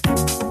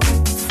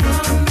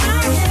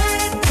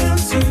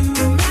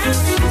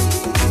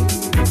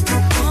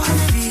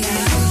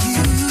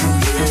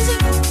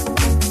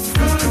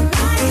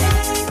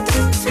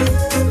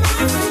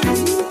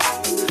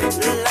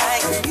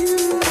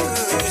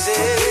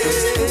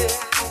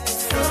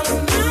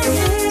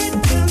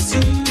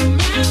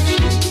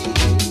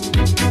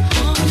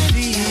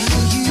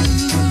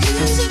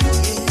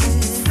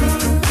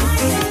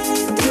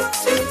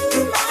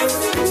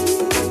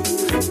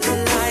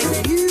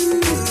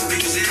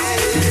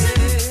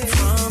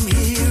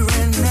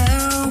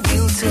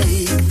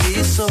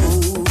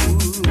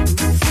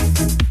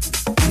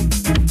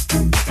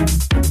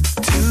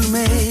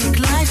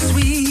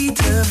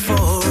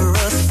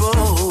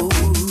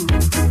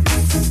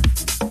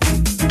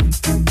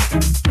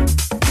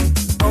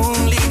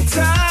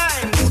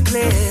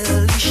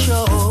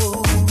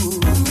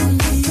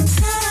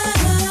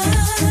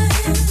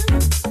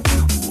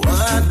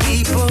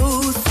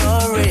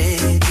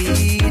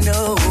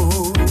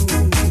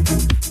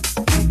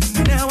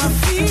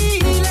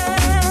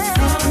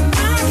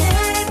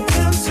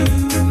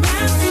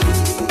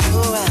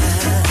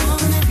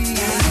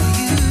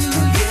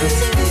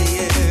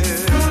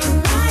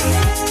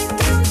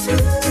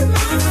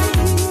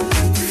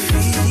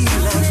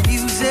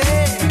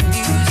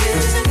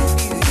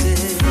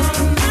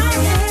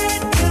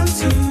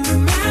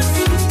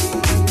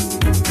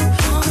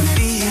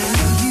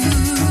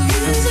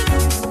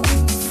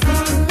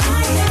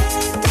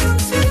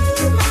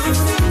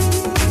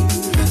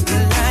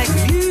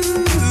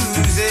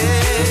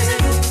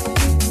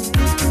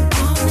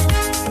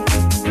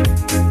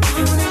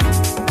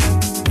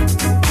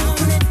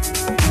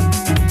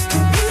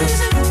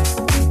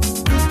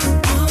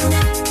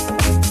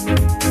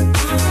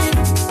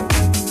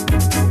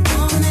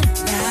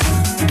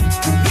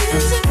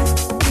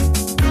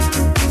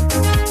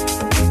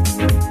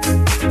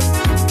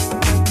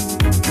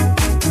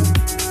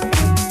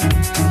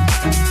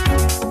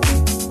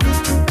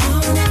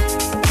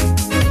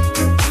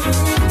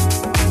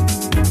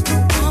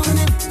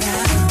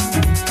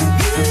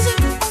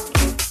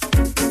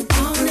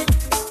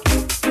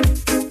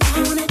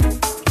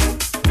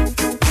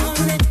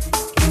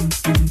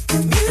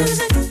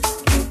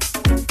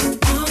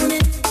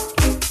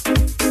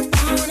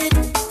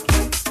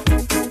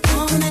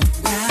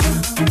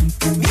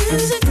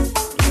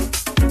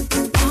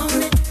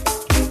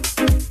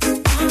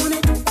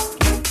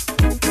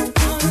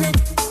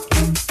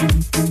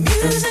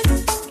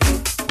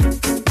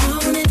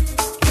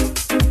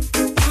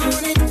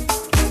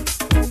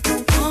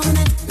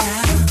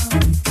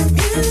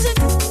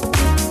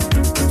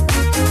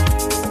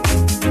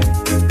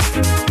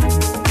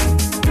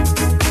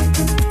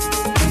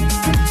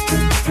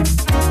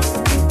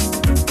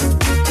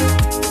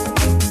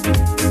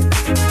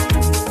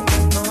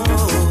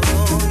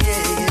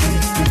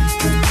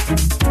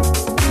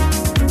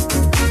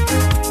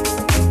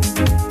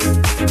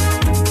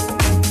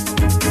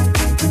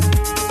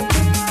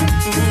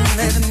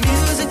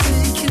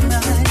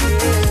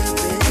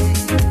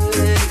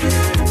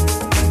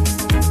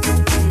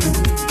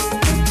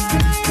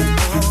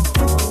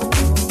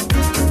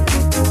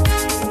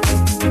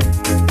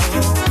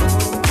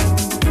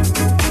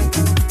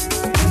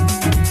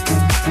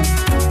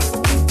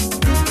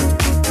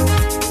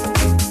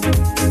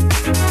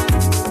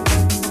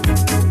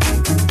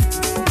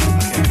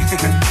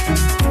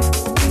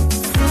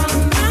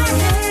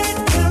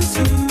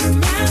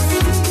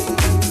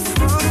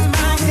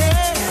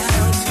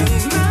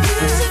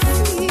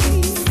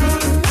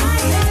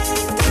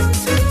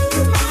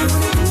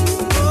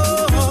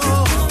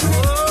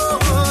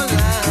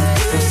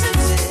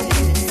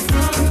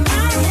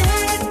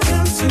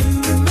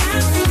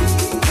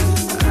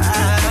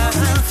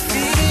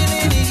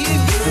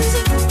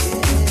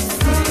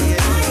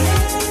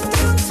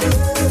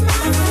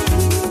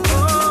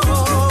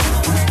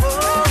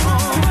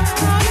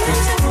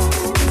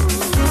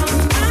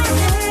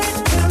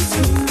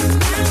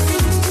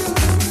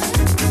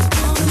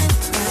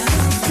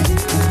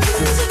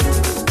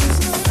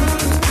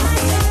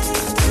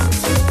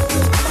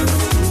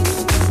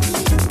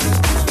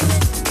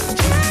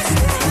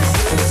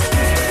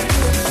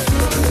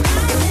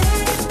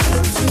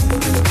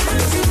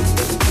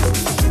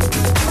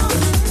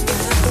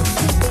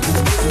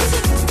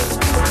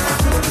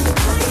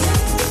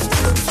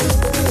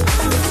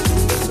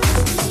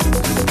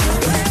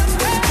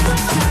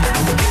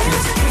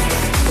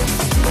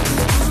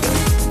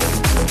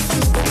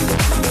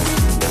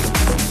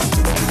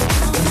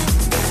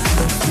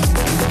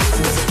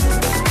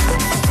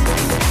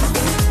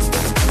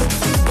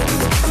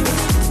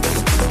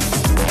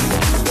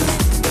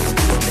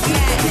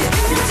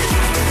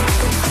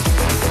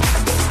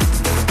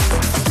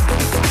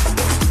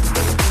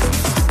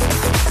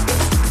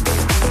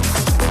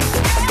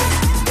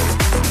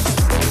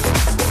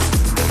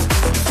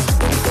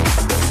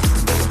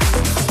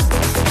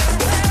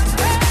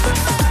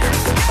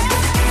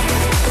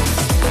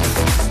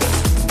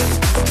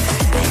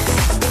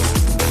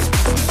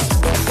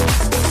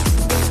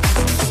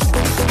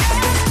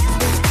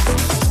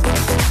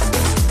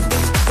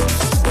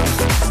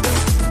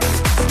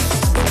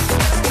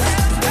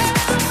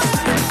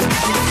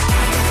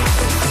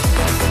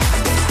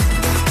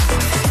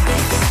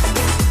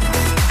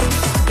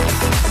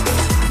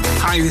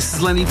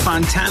 is Lenny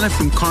Fontana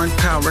from Current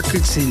Power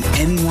Records in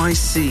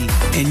NYC,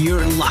 and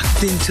you're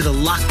locked into the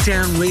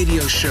Lockdown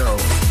Radio Show.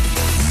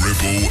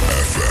 Ripple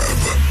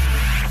FM.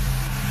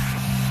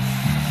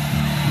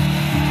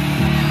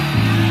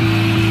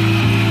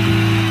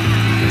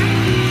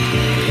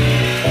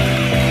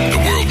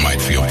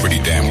 Feel pretty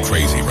damn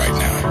crazy right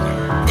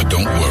now, but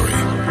don't worry,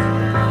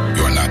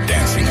 you're not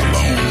dancing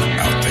alone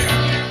out there.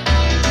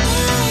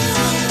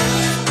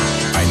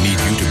 I need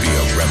you to be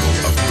a rebel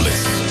of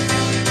bliss,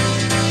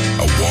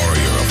 a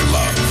warrior of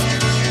love.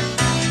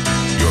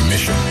 Your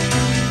mission,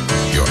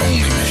 your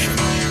only mission,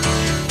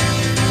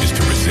 is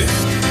to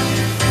resist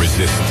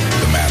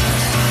the madness.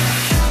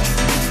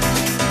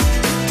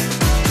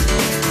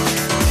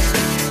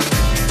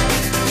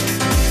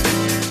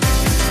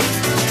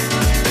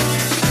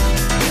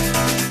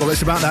 Well,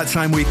 it's about that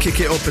time we kick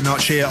it up a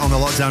notch here on the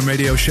Lockdown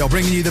Radio Show,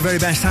 bringing you the very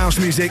best house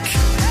music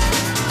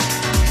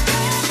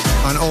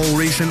and all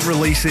recent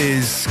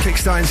releases.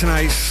 Kickstarting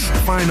tonight's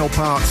final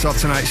parts of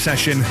tonight's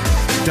session,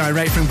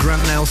 direct from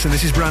Grant Nelson.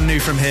 This is brand new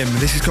from him.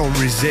 This is called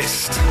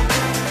Resist.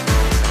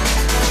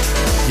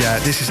 Yeah,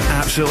 this is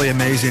absolutely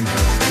amazing.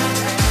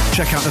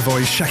 Check out the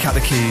voice, check out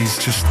the keys.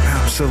 Just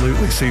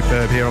absolutely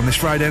superb here on this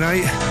Friday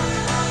night.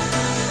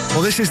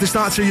 Well, this is the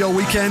start to your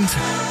weekend.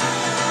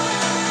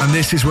 And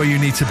this is where you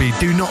need to be.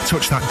 Do not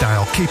touch that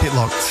dial. Keep it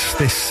locked.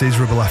 This is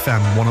Ribble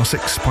FM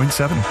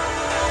 106.7.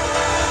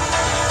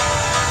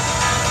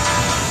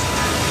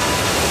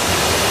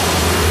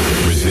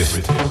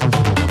 Resist.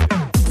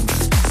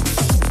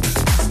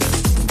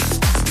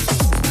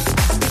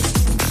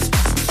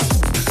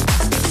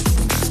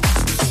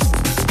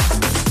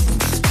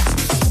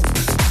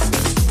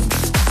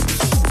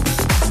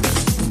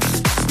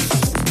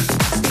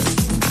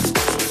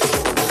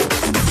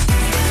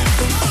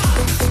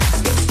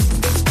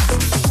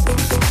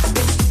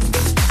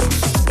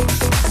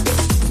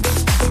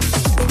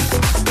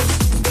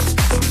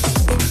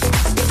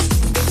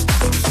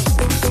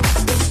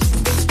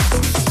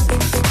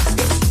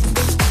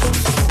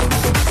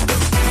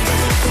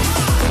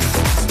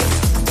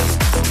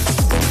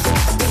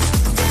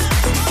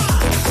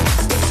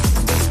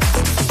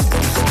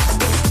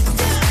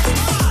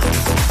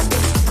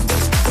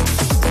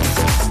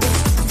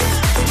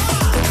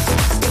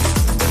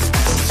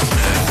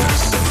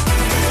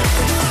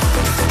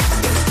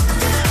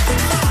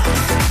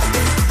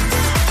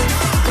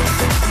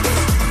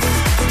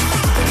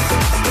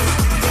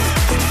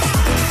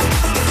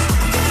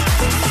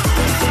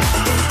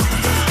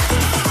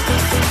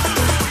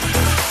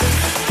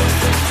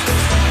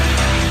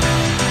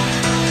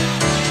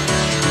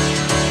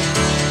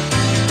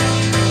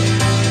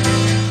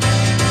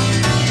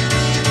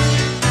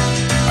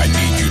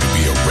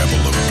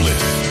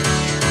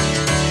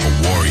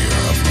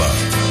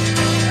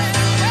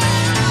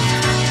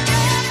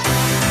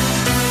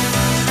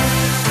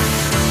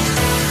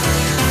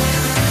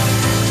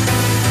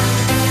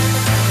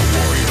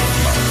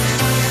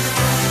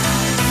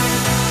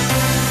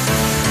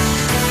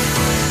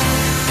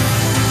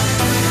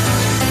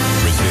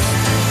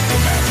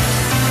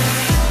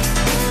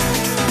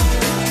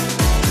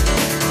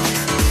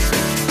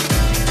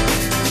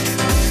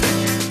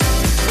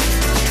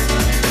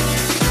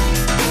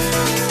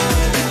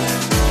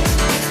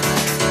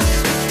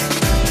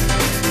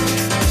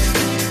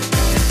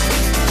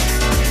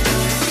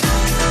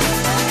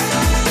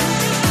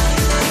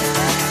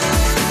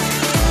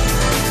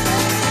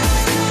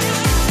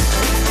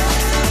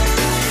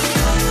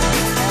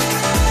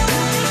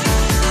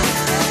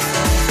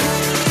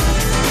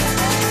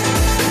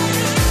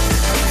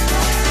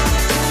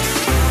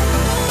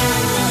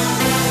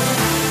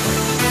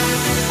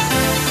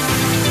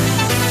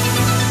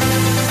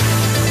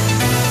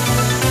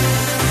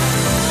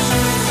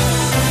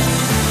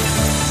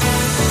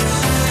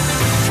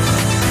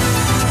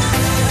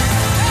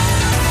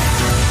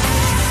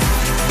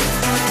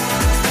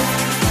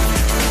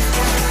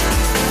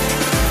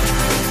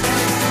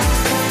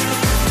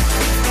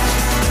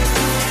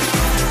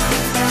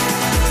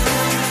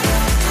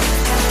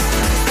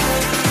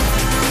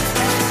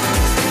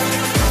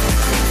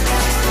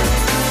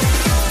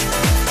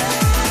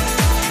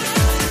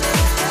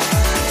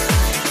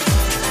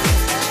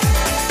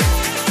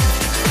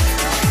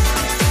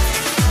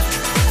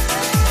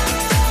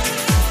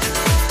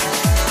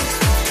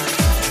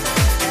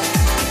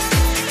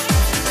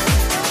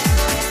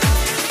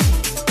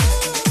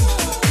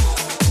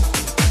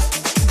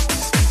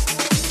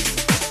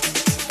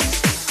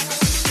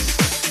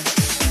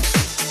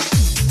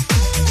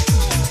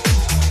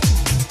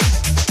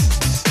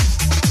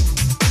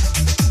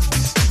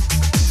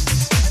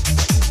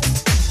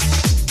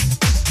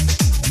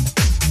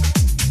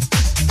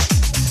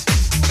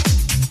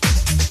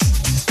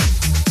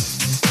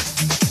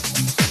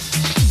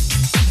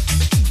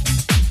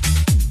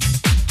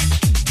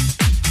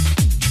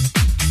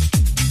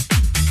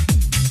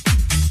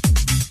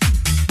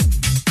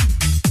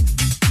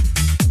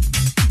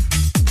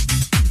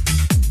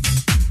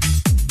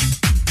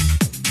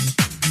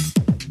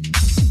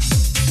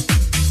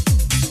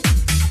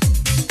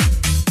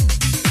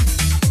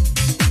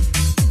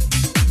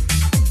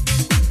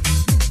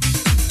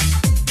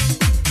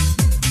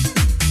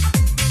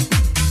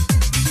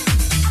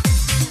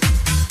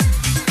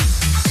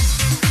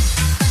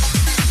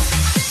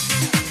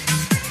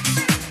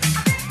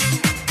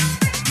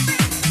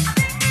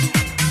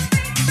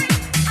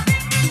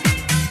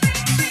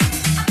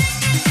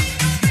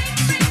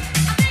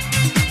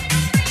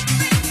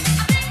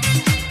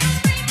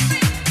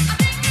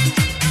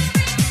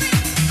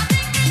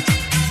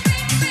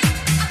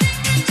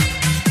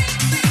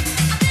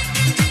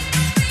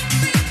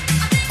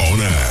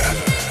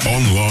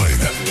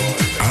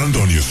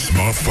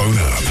 smartphone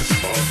app.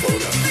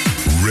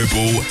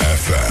 Ribble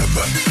FM.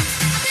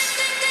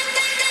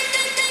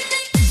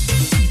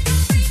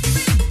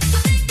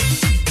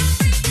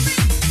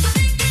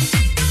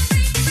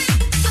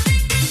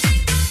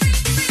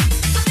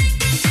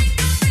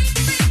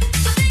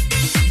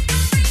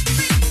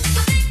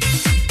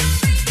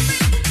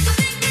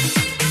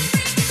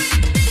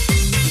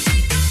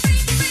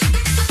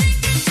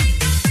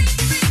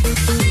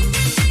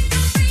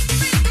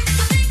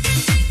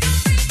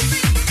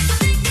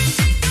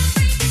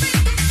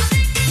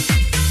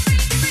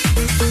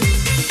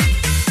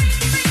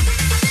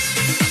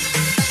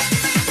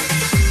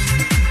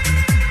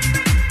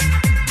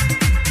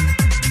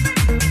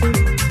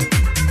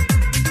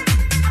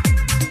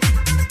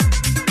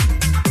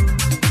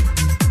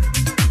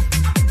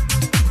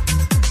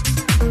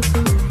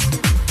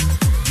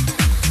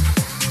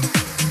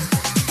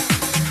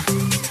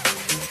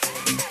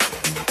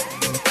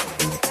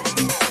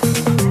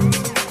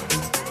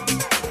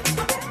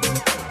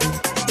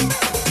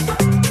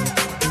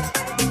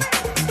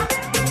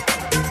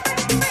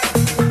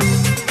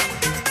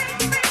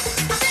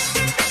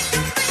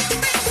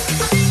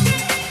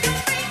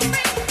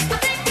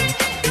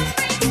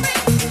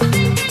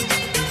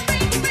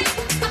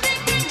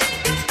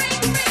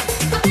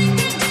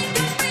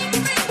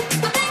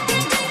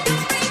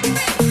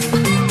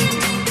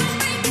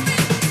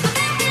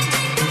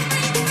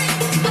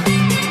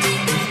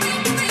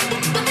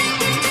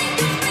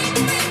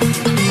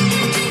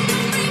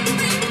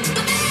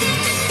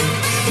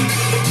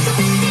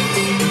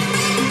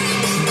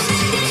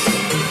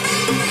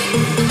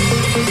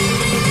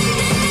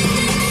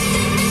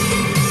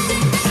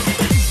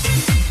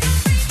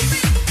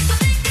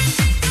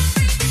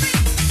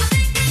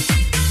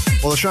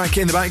 The track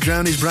in the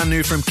background is brand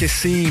new from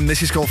Kassim.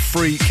 This is called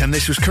Freak, and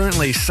this was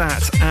currently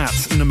sat at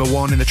number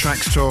 1 in the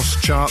Trax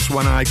Toast charts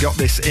when I got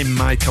this in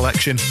my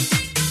collection.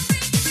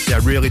 Yeah,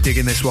 really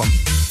digging this one.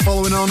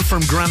 Following on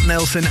from Grant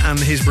Nelson and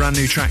his brand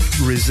new track,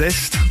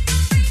 Resist.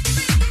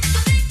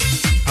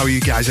 How are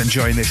you guys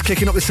enjoying this?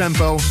 Kicking up the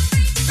tempo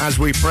as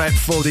we prep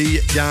for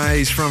the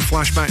guys from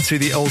Flashback to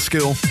the Old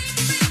School.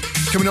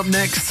 Coming up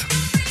next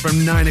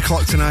from 9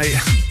 o'clock tonight,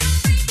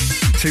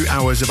 2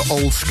 hours of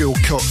old school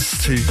cuts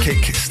to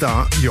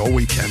kick-start your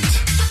weekend.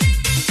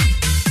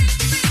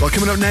 Well,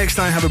 coming up next,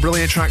 I have a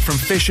brilliant track from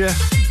Fisher.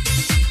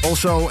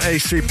 Also, a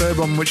superb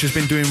one which has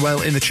been doing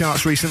well in the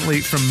charts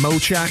recently from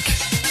Mochak.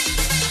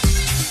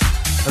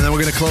 And then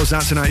we're going to close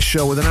out tonight's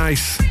show with a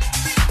nice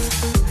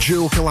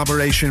dual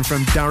collaboration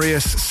from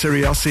Darius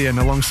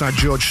Syriosian alongside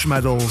George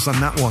Smedles, and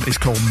that one is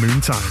called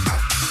Moontime.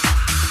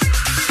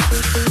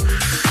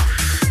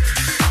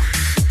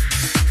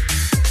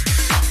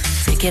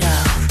 Take it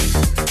off.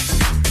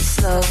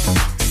 Slow,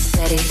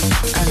 steady,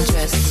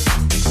 undress,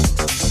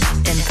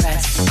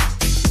 impress.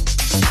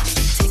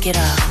 Take it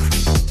off.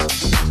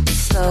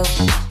 Slow,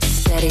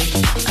 steady,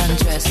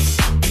 undress,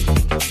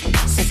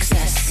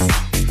 success.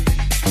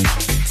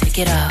 Take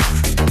it off.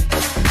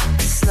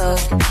 Slow,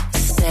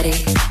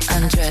 steady,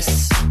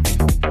 undress,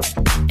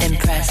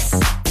 impress.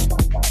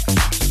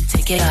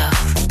 Take it off.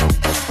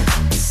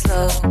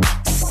 Slow,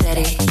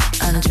 steady,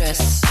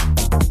 undress,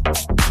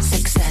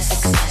 success.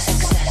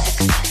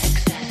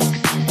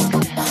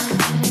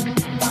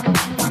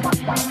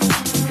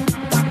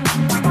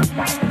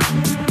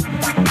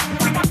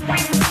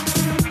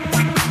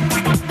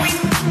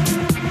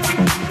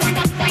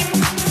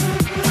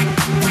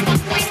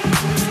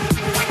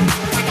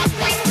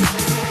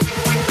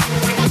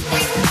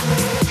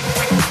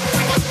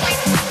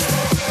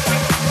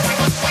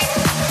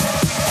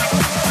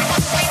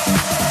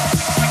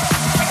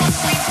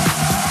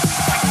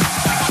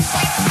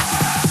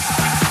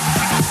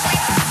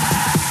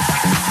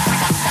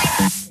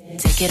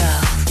 Take it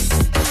off.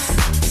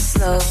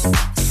 Slow,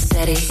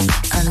 steady,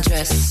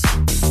 undress,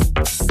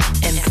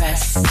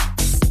 impress.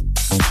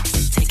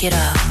 Take it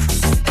off.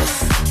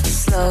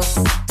 Slow,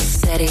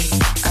 steady,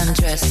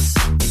 undress,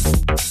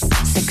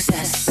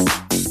 success.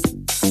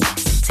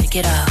 Take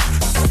it off.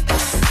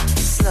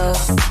 Slow,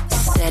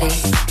 steady,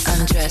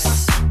 undress,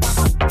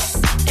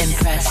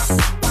 impress.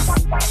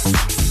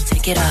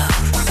 Take it off.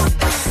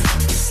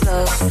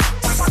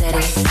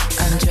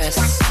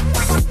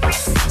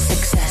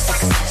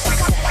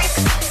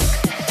 Slow,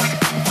 steady,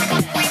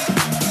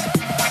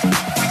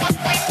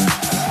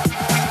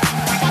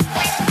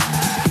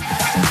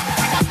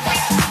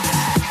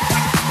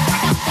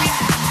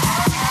 undress,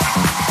 success.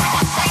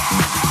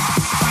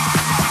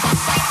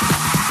 Take it off.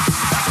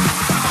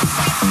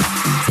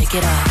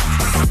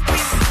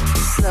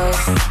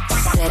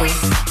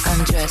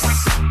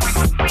 Slow,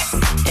 steady,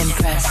 undress,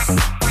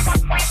 impress.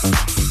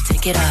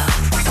 Take it off.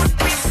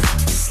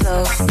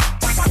 Slow,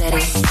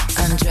 steady,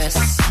 undress,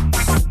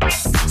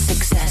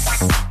 success.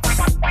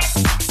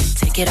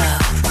 Take it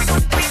off.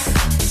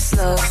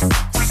 Slow,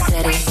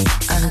 steady,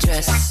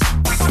 undress,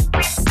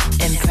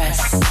 impress.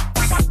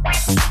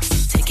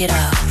 Take it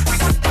off.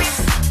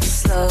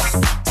 Slow,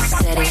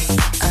 steady,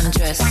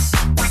 undress,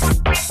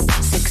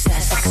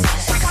 success.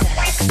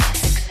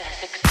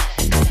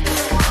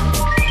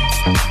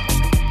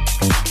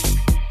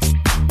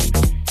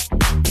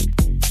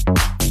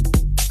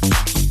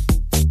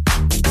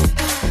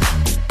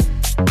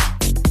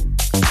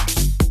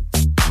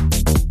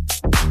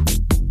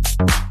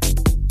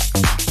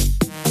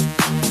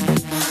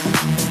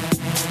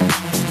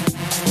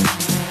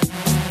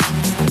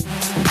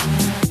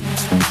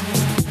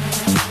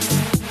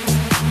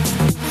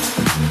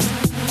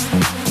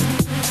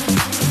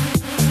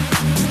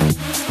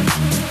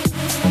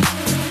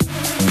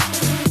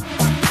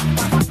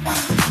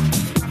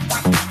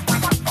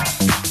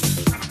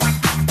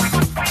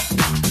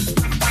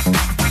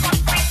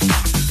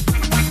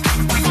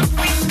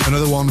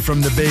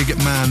 from the big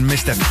man,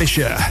 Mr.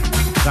 Fisher.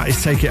 That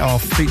is Take It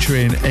Off,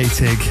 featuring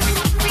A-Tig.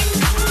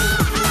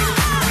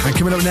 And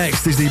coming up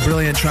next is the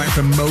brilliant track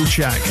from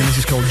Mochak, and this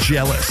is called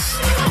Jealous.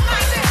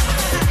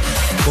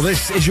 Well,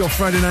 this is your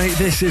Friday night,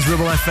 this is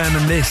Ribble FM,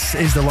 and this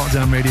is the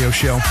Lockdown Radio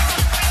Show.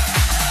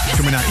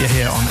 Coming at you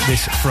here on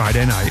this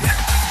Friday night.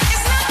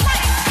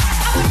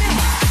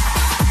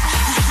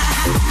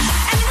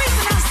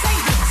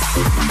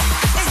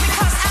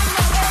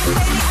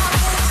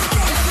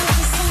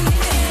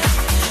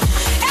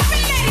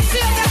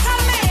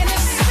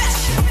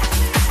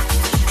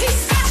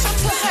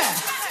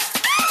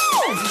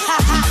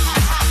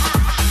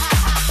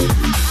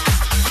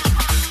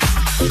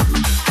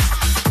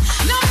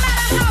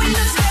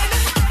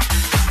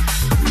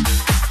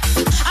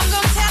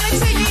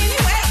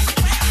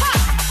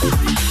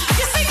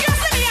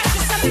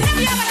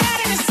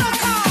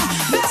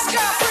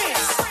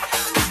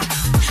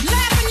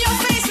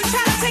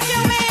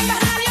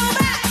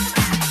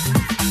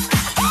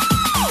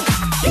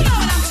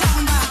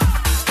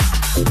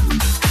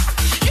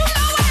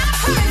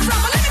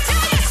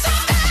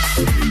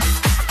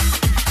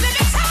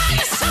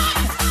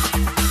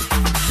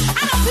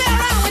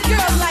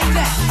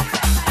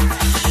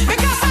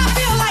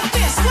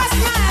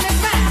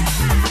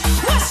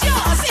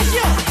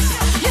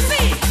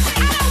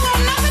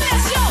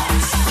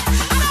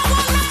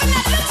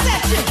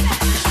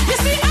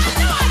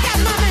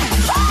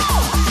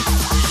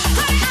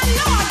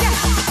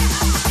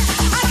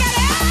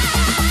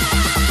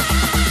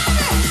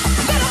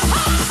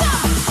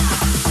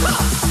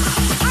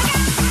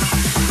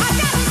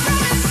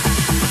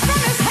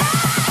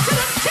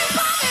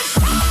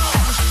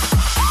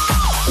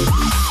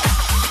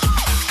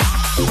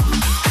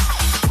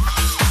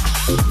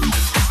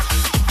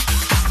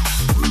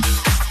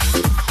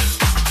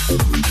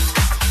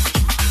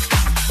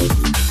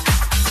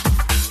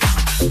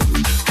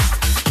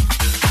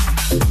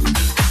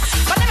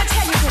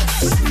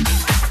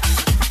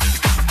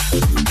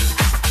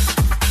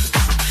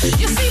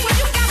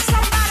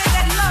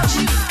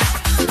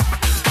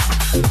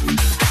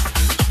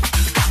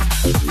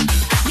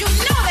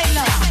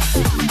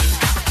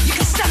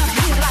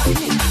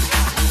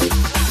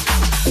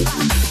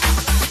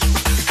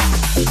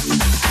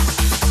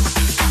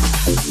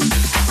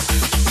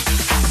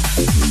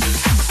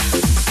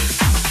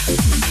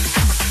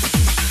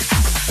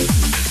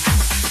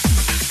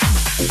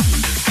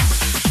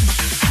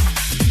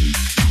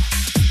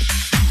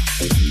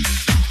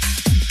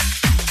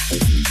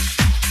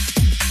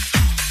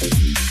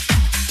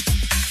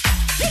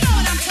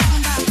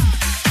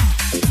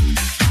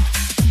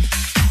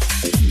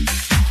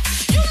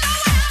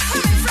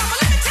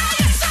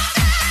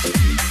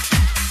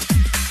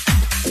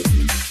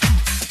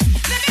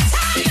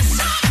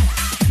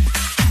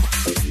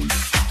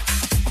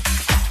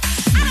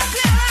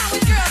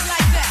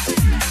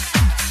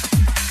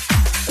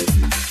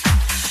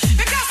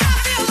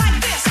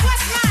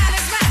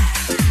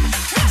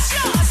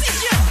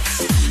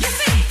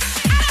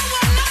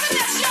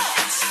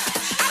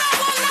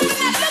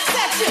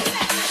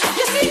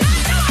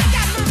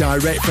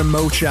 Direct from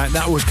Mochak,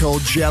 that was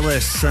called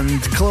Jealous.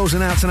 And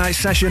closing out tonight's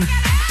session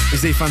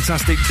is the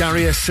fantastic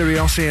Darius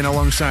Syriosian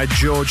alongside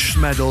George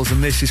Smedles,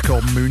 and this is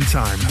called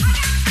Moontime.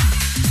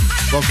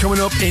 Well,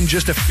 coming up in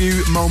just a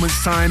few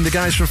moments' time, the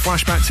guys from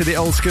Flashback to the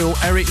Old School,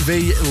 Eric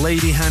V,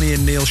 Lady Hanny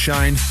and Neil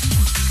Shine,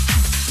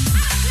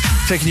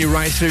 taking you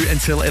right through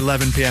until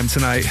 11 p.m.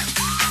 tonight.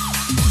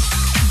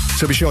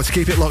 So be sure to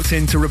keep it locked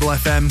in to Ribble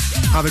FM.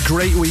 Have a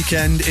great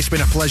weekend. It's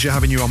been a pleasure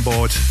having you on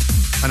board.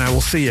 And I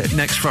will see you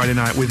next Friday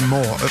night with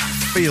more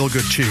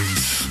feel-good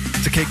tunes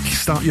to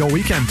kick-start your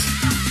weekend.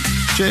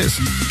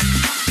 Cheers.